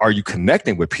 But are you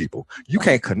connecting with people? You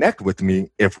can't connect with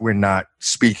me if we're not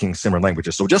speaking similar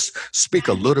languages. So just speak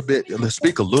a little bit.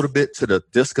 Speak a little bit to the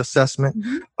DISC assessment,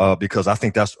 because I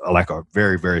think that's like a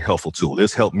very, very helpful tool.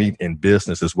 It's helped me in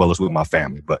business as well as with my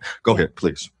family. But go ahead,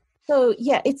 please. So,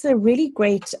 yeah, it's a really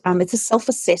great, it's a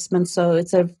self-assessment. So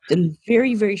it's a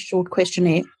very, very short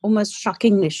questionnaire, almost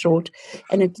shockingly short.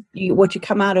 And what you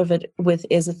come out of it with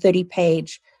is a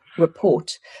 30-page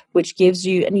report, which gives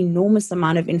you an enormous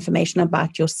amount of information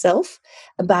about yourself,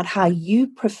 about how you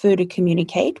prefer to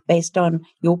communicate based on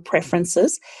your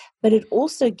preferences. But it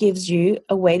also gives you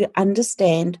a way to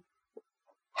understand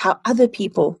how other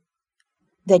people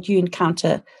that you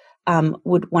encounter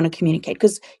would want to communicate.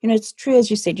 Because, it's true, as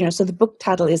you said, so the book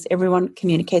title is Everyone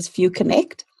Communicates, Few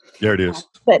Connect. There it is.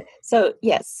 But so,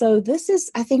 yes, so this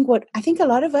is, I think a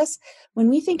lot of us, when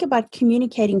we think about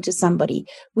communicating to somebody,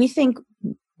 we think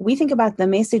about the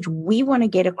message we want to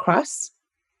get across.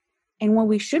 And what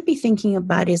we should be thinking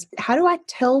about is, how do I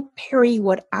tell Perry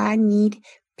what I need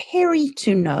Perry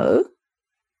to know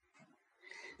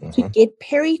to get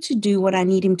Perry to do what I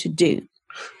need him to do.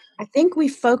 I think we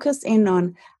focus in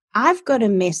on, I've got a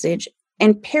message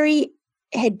and Perry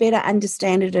had better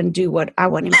understand it and do what I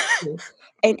want him to do.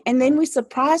 And then we're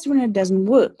surprised when it doesn't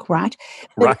work, right?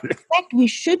 But in fact, we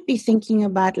should be thinking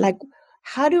about, like,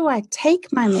 how do I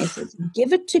take my message,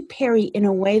 give it to Perry in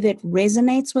a way that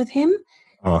resonates with him,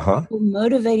 will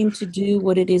motivate him to do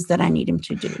what it is that I need him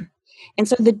to do. And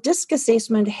so the DISC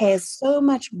assessment has so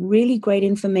much really great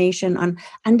information on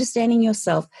understanding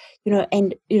yourself,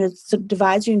 and, so it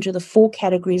divides you into the 4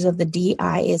 categories of the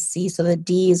DISC. So the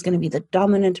D is going to be the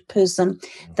dominant person.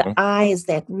 The I is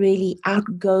that really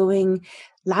outgoing,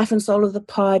 life and soul of the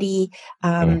party,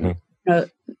 the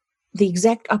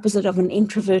exact opposite of an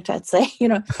introvert, I'd say.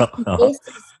 S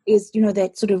is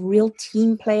that sort of real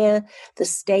team player, the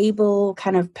stable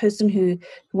kind of person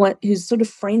who's sort of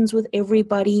friends with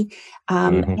everybody.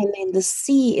 And then the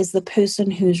C is the person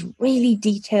who's really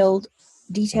detail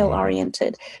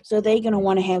oriented. So they're going to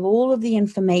want to have all of the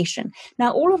information.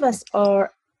 Now, all of us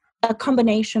are a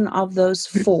combination of those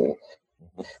 4.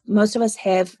 Most of us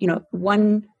have,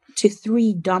 1 to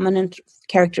 3 dominant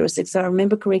characteristics. So I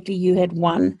remember correctly, you had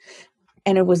 1.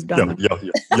 And it was dominant. Yeah.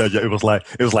 It was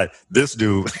like this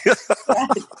dude.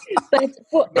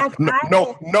 But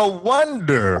no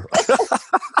wonder.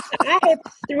 I have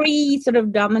 3 sort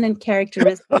of dominant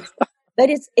characteristics. But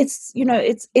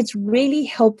it's really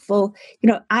helpful.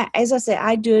 As I say,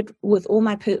 I do it with all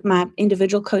my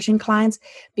individual coaching clients,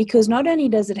 because not only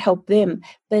does it help them,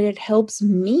 but it helps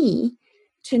me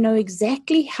to know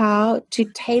exactly how to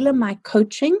tailor my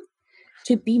coaching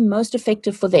to be most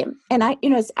effective for them. And I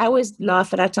always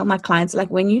laugh, and I tell my clients, like,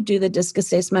 when you do the DISC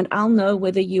assessment, I'll know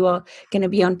whether you are going to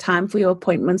be on time for your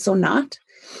appointments or not,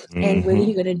 and whether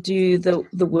you're going to do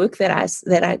the work that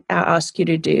I ask you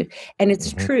to do. And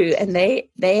it's true. And they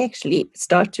actually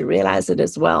start to realize it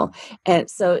as well. And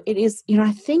so it is,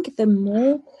 I think the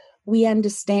more we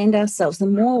understand ourselves, the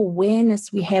more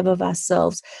awareness we have of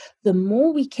ourselves, the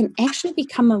more we can actually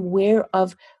become aware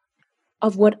of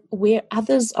where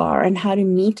others are and how to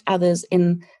meet others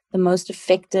in the most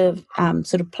effective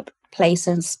sort of place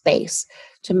and space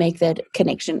to make that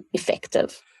connection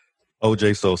effective.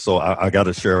 OJ, so I got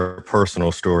to share a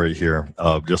personal story here,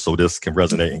 just so this can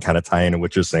resonate and kind of tie into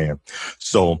what you're saying.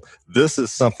 So this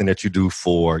is something that you do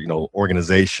for,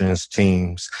 organizations,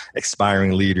 teams,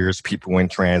 aspiring leaders, people in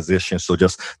transition. So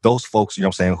just those folks,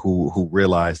 who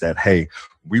realize that, hey,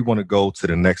 we want to go to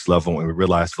the next level, and we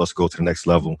realize for us to go to the next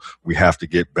level, we have to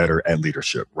get better at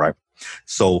leadership, right?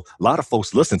 So a lot of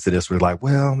folks listen to this, we're like,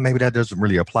 well, maybe that doesn't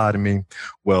really apply to me.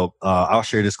 Well, I'll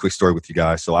share this quick story with you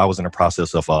guys. So I was in the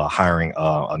process of hiring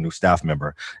a new staff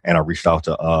member, and I reached out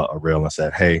to Orelle and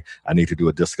said, hey, I need to do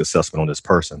a DISC assessment on this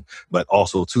person. But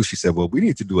also, too, she said, well, we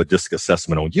need to do a DISC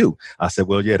assessment on you. I said,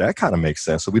 well, yeah, that kind of makes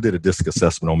sense. So we did a DISC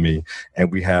assessment on me,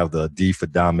 and we have the D for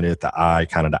dominant, the I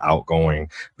kind of the outgoing,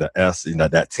 the S,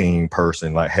 that team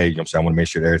person, like, hey, I want to make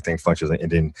sure that everything functions, and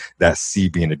then that C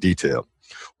being the detail.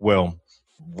 Well,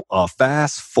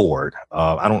 fast forward,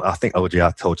 I think, OJ,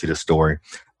 I told you this story.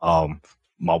 My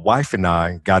wife and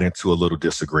I got into a little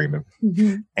disagreement,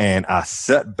 and I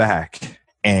sat back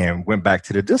and went back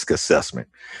to the DISC assessment,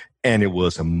 and it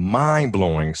was mind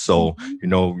blowing. So, we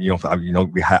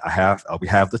have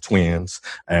the twins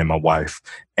and my wife,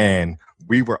 and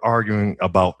we were arguing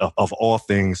about, of all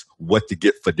things, what to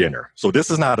get for dinner. So this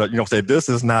is not this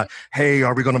is not, hey,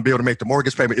 are we going to be able to make the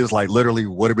mortgage payment? It's like, literally,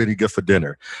 what are we going to get for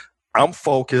dinner? I'm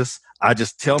focused. I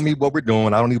just tell me what we're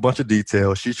doing. I don't need a bunch of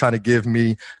details. She's trying to give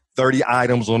me 30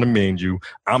 items on the menu.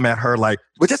 I'm at her like,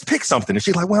 well, just pick something. And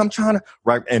she's like, well, I'm trying to,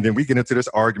 right? And then we get into this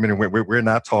argument, and we're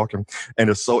not talking. And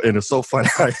it's so funny.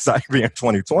 It's like being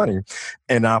 2020.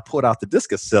 And I put out the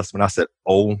DISC assessment. I said,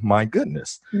 oh my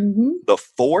goodness. The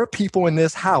 4 people in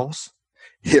this house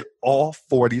hit all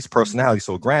 4 of these personalities.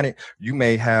 So granted, you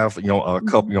may have, a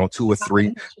couple, 2 or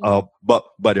 3,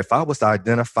 but if I was to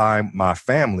identify my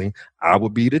family, I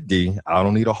would be the D. I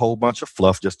don't need a whole bunch of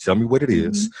fluff. Just tell me what it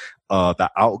is.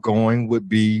 The outgoing would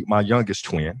be my youngest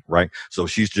twin, right? So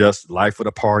she's just life of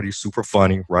the party, super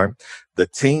funny, right? The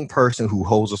team person who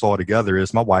holds us all together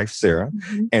is my wife, Sarah.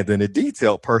 And then the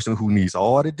detailed person who needs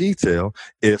all the detail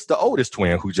is the oldest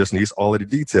twin, who just needs all of the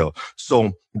detail.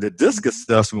 So the DISC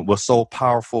assessment was so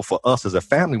powerful for us as a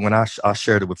family. When I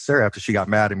shared it with Sarah after she got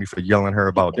mad at me for yelling at her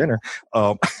about dinner,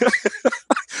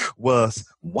 was,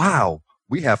 wow,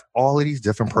 we have all of these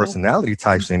different personality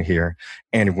types in here.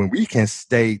 And when we can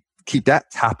keep that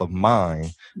top of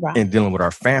mind in dealing with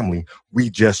our family, we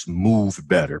just move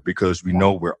better, because we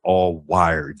know we're all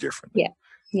wired differently. Yeah.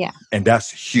 Yeah. And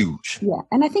that's huge. Yeah.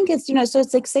 And I think it's, so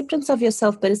it's acceptance of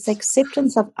yourself, but it's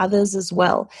acceptance of others as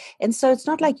well. And so it's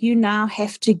not like you now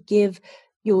have to give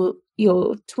your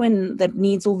twin that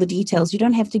needs all the details. You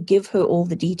don't have to give her all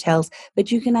the details, but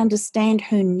you can understand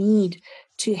her need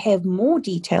to have more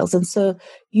details. And so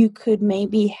you could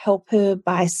maybe help her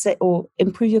or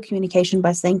improve your communication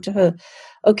by saying to her,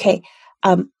 okay,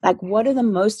 like, what are the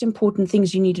most important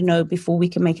things you need to know before we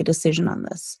can make a decision on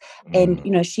this?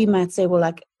 And, she might say, well,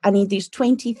 like, I need these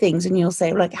 20 things. And you'll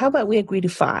say, like, how about we agree to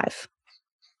 5?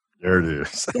 There it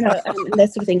is. And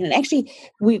that sort of thing. And actually,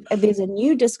 there's a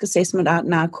new DISC assessment out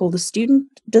now called the student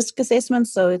DISC assessment.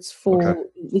 So it's for,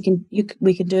 we can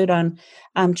do it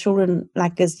on children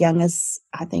like as young as,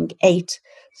 I think, 8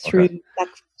 through like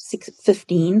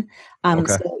 15.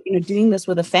 So, doing this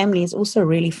with a family is also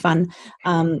really fun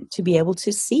to be able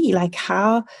to see like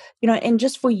how, and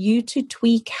just for you to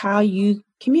tweak how you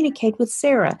communicate with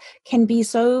Sarah can be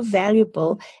so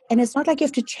valuable. And it's not like you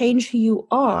have to change who you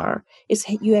are, it's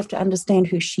you have to understand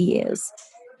who she is,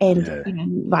 and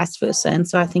vice versa. And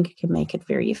so I think it can make it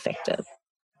very effective.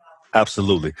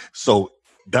 Absolutely. So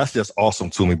that's just awesome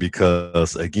to me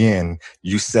because, again,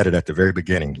 you said it at the very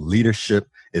beginning. Leadership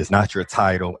is not your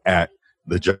title at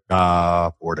the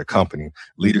job or the company.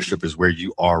 Leadership is where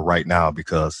you are right now,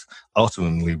 because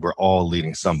ultimately we're all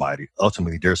leading somebody.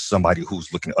 Ultimately, there's somebody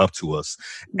who's looking up to us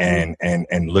and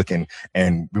looking,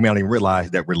 and we may not even realize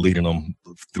that we're leading them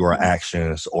through our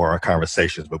actions or our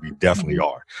conversations, but we definitely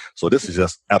are. So this is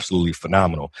just absolutely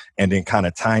phenomenal. And then kind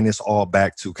of tying this all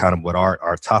back to kind of what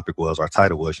our topic was, our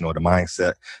title was, the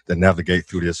mindset to navigate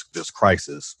through this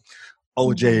crisis.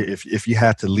 OJ, if you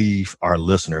had to leave our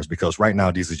listeners, because right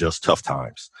now these are just tough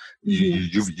times.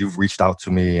 You've reached out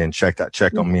to me and checked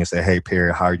on me and said, "Hey,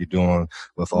 Perry, how are you doing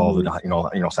with all the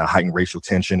heightened racial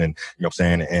tension and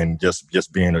and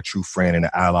just being a true friend and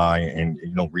an ally and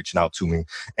reaching out to me."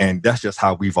 And that's just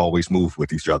how we've always moved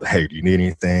with each other. Hey, do you need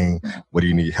anything? What do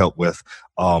you need help with?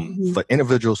 For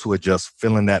individuals who are just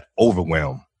feeling that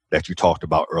overwhelm that you talked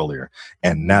about earlier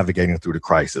and navigating through the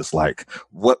crisis, like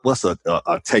what's a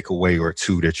takeaway or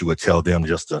two that you would tell them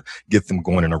just to get them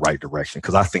going in the right direction?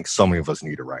 Because I think so many of us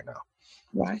need it right now.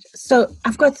 Right. So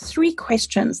I've got 3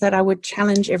 questions that I would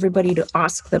challenge everybody to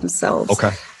ask themselves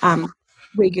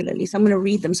regularly. So I'm going to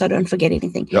read them so I don't forget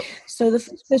anything. Yep. So the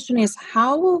first question is,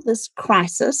 how will this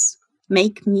crisis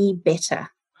make me better?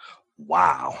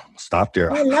 Wow. Stop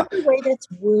there. I love the way that's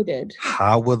worded.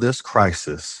 How will this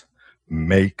crisis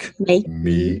make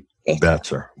me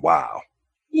better? Wow.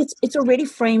 It's already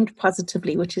framed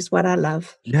positively, which is what I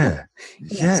love. Yeah.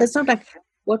 So it's not like,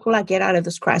 what will I get out of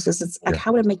this crisis? It's like,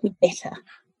 how will it make me better?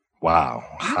 Wow.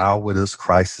 How will this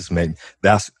crisis make?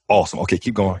 That's awesome. Okay,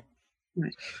 keep going.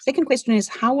 Right. Second question is,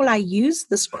 how will I use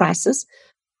this crisis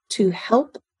to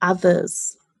help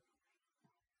others?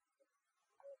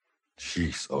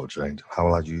 Jeez, OJ, how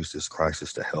will I use this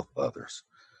crisis to help others?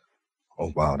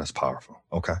 Oh, wow, that's powerful.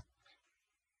 Okay.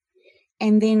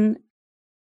 And then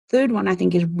third one, I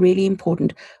think, is really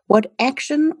important. What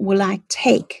action will I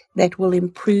take that will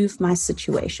improve my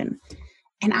situation?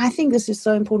 And I think this is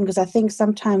so important because I think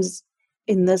sometimes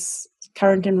in this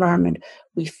current environment,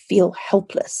 we feel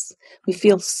helpless. We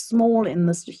feel small in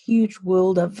this huge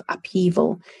world of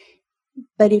upheaval.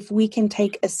 But if we can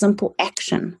take a simple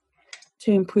action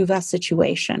to improve our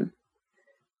situation,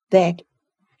 that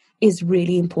is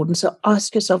really important. So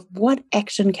ask yourself, what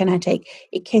action can I take?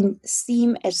 It can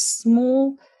seem as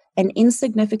small and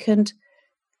insignificant,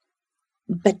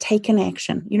 but take an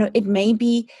action. It may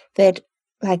be that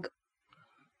like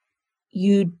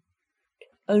you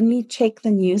only check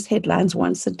the news headlines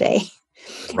once a day,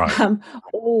 right?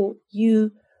 Or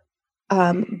you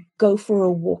go for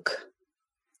a walk.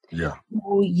 Yeah.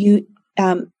 Or you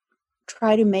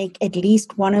try to make at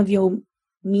least one of your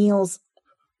meals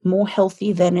more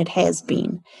healthy than it has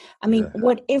been. I mean,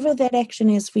 whatever that action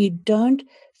is for you, don't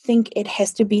think it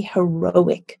has to be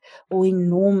heroic or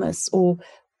enormous or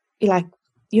like,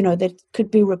 that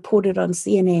could be reported on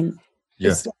CNN.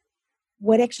 Yes. Yeah.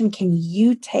 What action can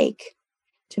you take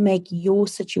to make your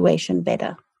situation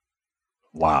better?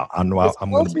 Wow. I know I'm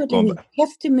going to be going back. We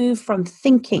have to move from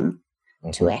thinking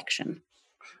to action.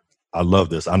 I love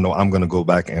this. I know I'm going to go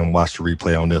back and watch the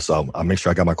replay on this. I'll make sure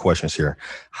I got my questions here.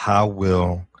 How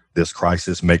will this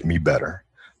crisis make me better?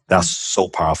 That's so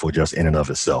powerful just in and of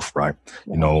itself, right?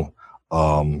 Yeah.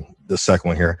 The second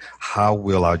one here, how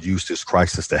will I use this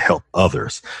crisis to help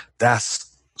others?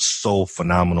 That's so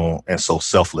phenomenal and so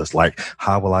selfless. Like,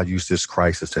 how will I use this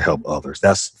crisis to help others?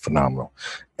 That's phenomenal.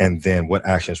 And then what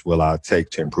actions will I take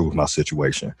to improve my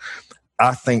situation?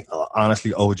 I think,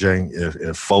 honestly, OJ,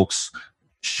 if folks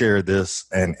share this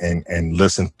and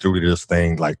listen through this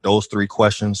thing, like those 3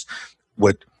 questions,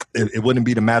 it wouldn't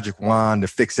be the magic wand to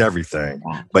fix everything,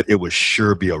 but it would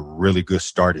sure be a really good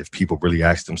start if people really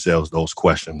ask themselves those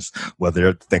questions, whether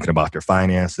they're thinking about their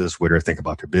finances, whether they're thinking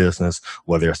about their business,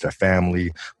 whether it's their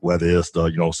family, whether it's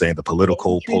the, saying the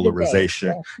political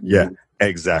polarization. Yeah,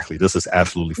 exactly. This is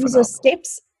absolutely phenomenal. These are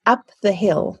steps up the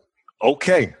hill.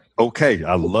 Okay.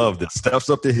 I love the steps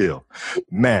up the hill.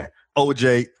 Man,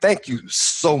 OJ, thank you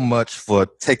so much for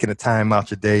taking the time out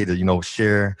today to,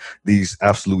 share these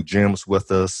absolute gems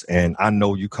with us. And I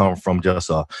know you come from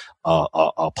just a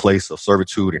place of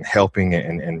servitude and helping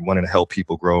and wanting to help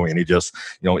people grow. And it just,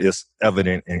 it's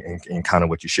evident in kind of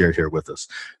what you shared here with us.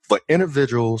 For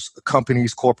individuals,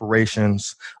 companies,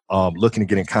 corporations looking to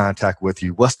get in contact with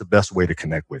you, what's the best way to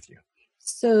connect with you?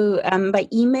 So by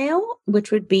email,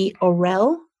 which would be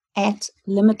Orelle at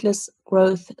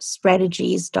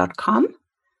limitlessgrowthstrategies.com,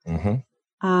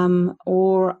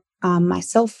 or my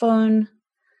cell phone,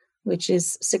 which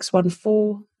is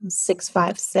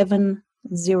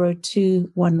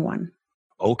 614-657-0211.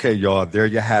 Okay, y'all, there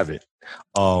you have it.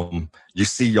 You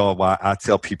see, y'all, why I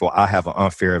tell people I have an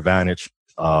unfair advantage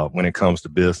when it comes to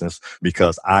business,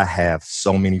 because I have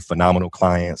so many phenomenal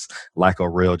clients like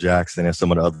Orelle Jackson and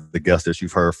some of the other guests that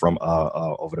you've heard from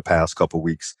over the past couple of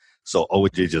weeks. So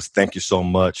OJ, just thank you so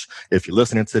much. If you're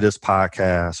listening to this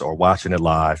podcast or watching it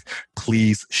live,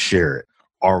 please share it.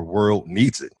 Our world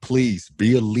needs it. Please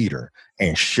be a leader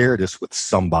and share this with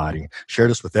somebody. Share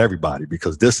this with everybody,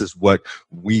 because this is what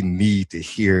we need to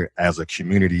hear as a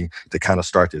community to kind of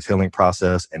start this healing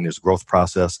process and this growth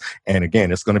process. And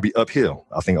again, it's going to be uphill.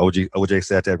 I think OJ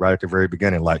said that right at the very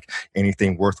beginning, like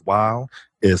anything worthwhile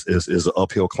is an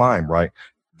uphill climb, right?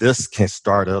 This can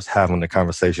start us having the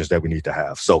conversations that we need to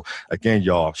have. So again,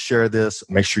 y'all, share this.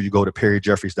 Make sure you go to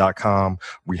perryjeffries.com.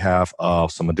 We have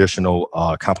some additional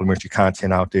complimentary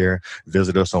content out there.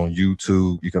 Visit us on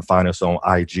YouTube. You can find us on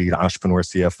IG, the Entrepreneur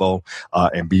CFO,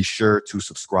 and be sure to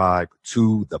subscribe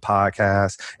to the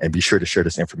podcast and be sure to share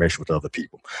this information with other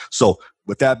people. So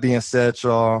with that being said,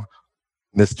 y'all,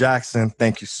 Ms. Jackson,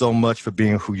 thank you so much for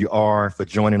being who you are, for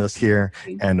joining us here.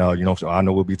 And, so I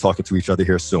know we'll be talking to each other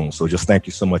here soon. So just thank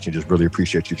you so much and just really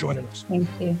appreciate you joining us. Thank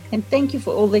you. And thank you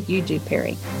for all that you do,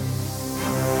 Perry.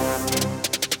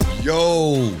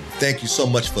 Yo, thank you so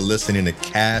much for listening to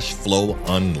Cash Flow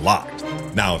Unlocked.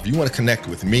 Now, if you want to connect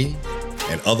with me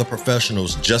and other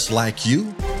professionals just like you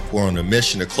who are on a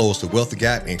mission to close the wealth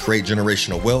gap and create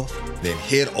generational wealth, then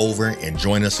head over and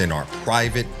join us in our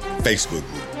private Facebook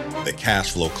group, the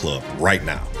Cash Flow Club, right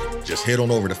now. Just head on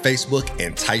over to Facebook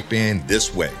and type in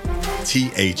this way,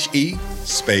 THE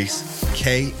space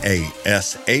KASHFLOW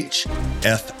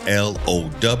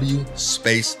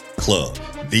space club,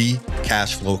 the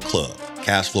Cash Flow Club,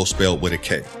 cash flow spelled with a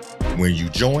K. When you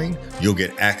join, you'll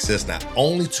get access not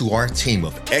only to our team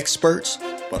of experts,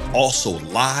 but also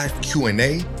live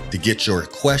Q&A to get your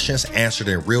questions answered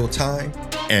in real time,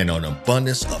 and an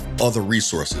abundance of other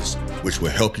resources, which will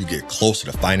help you get closer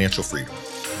to financial freedom.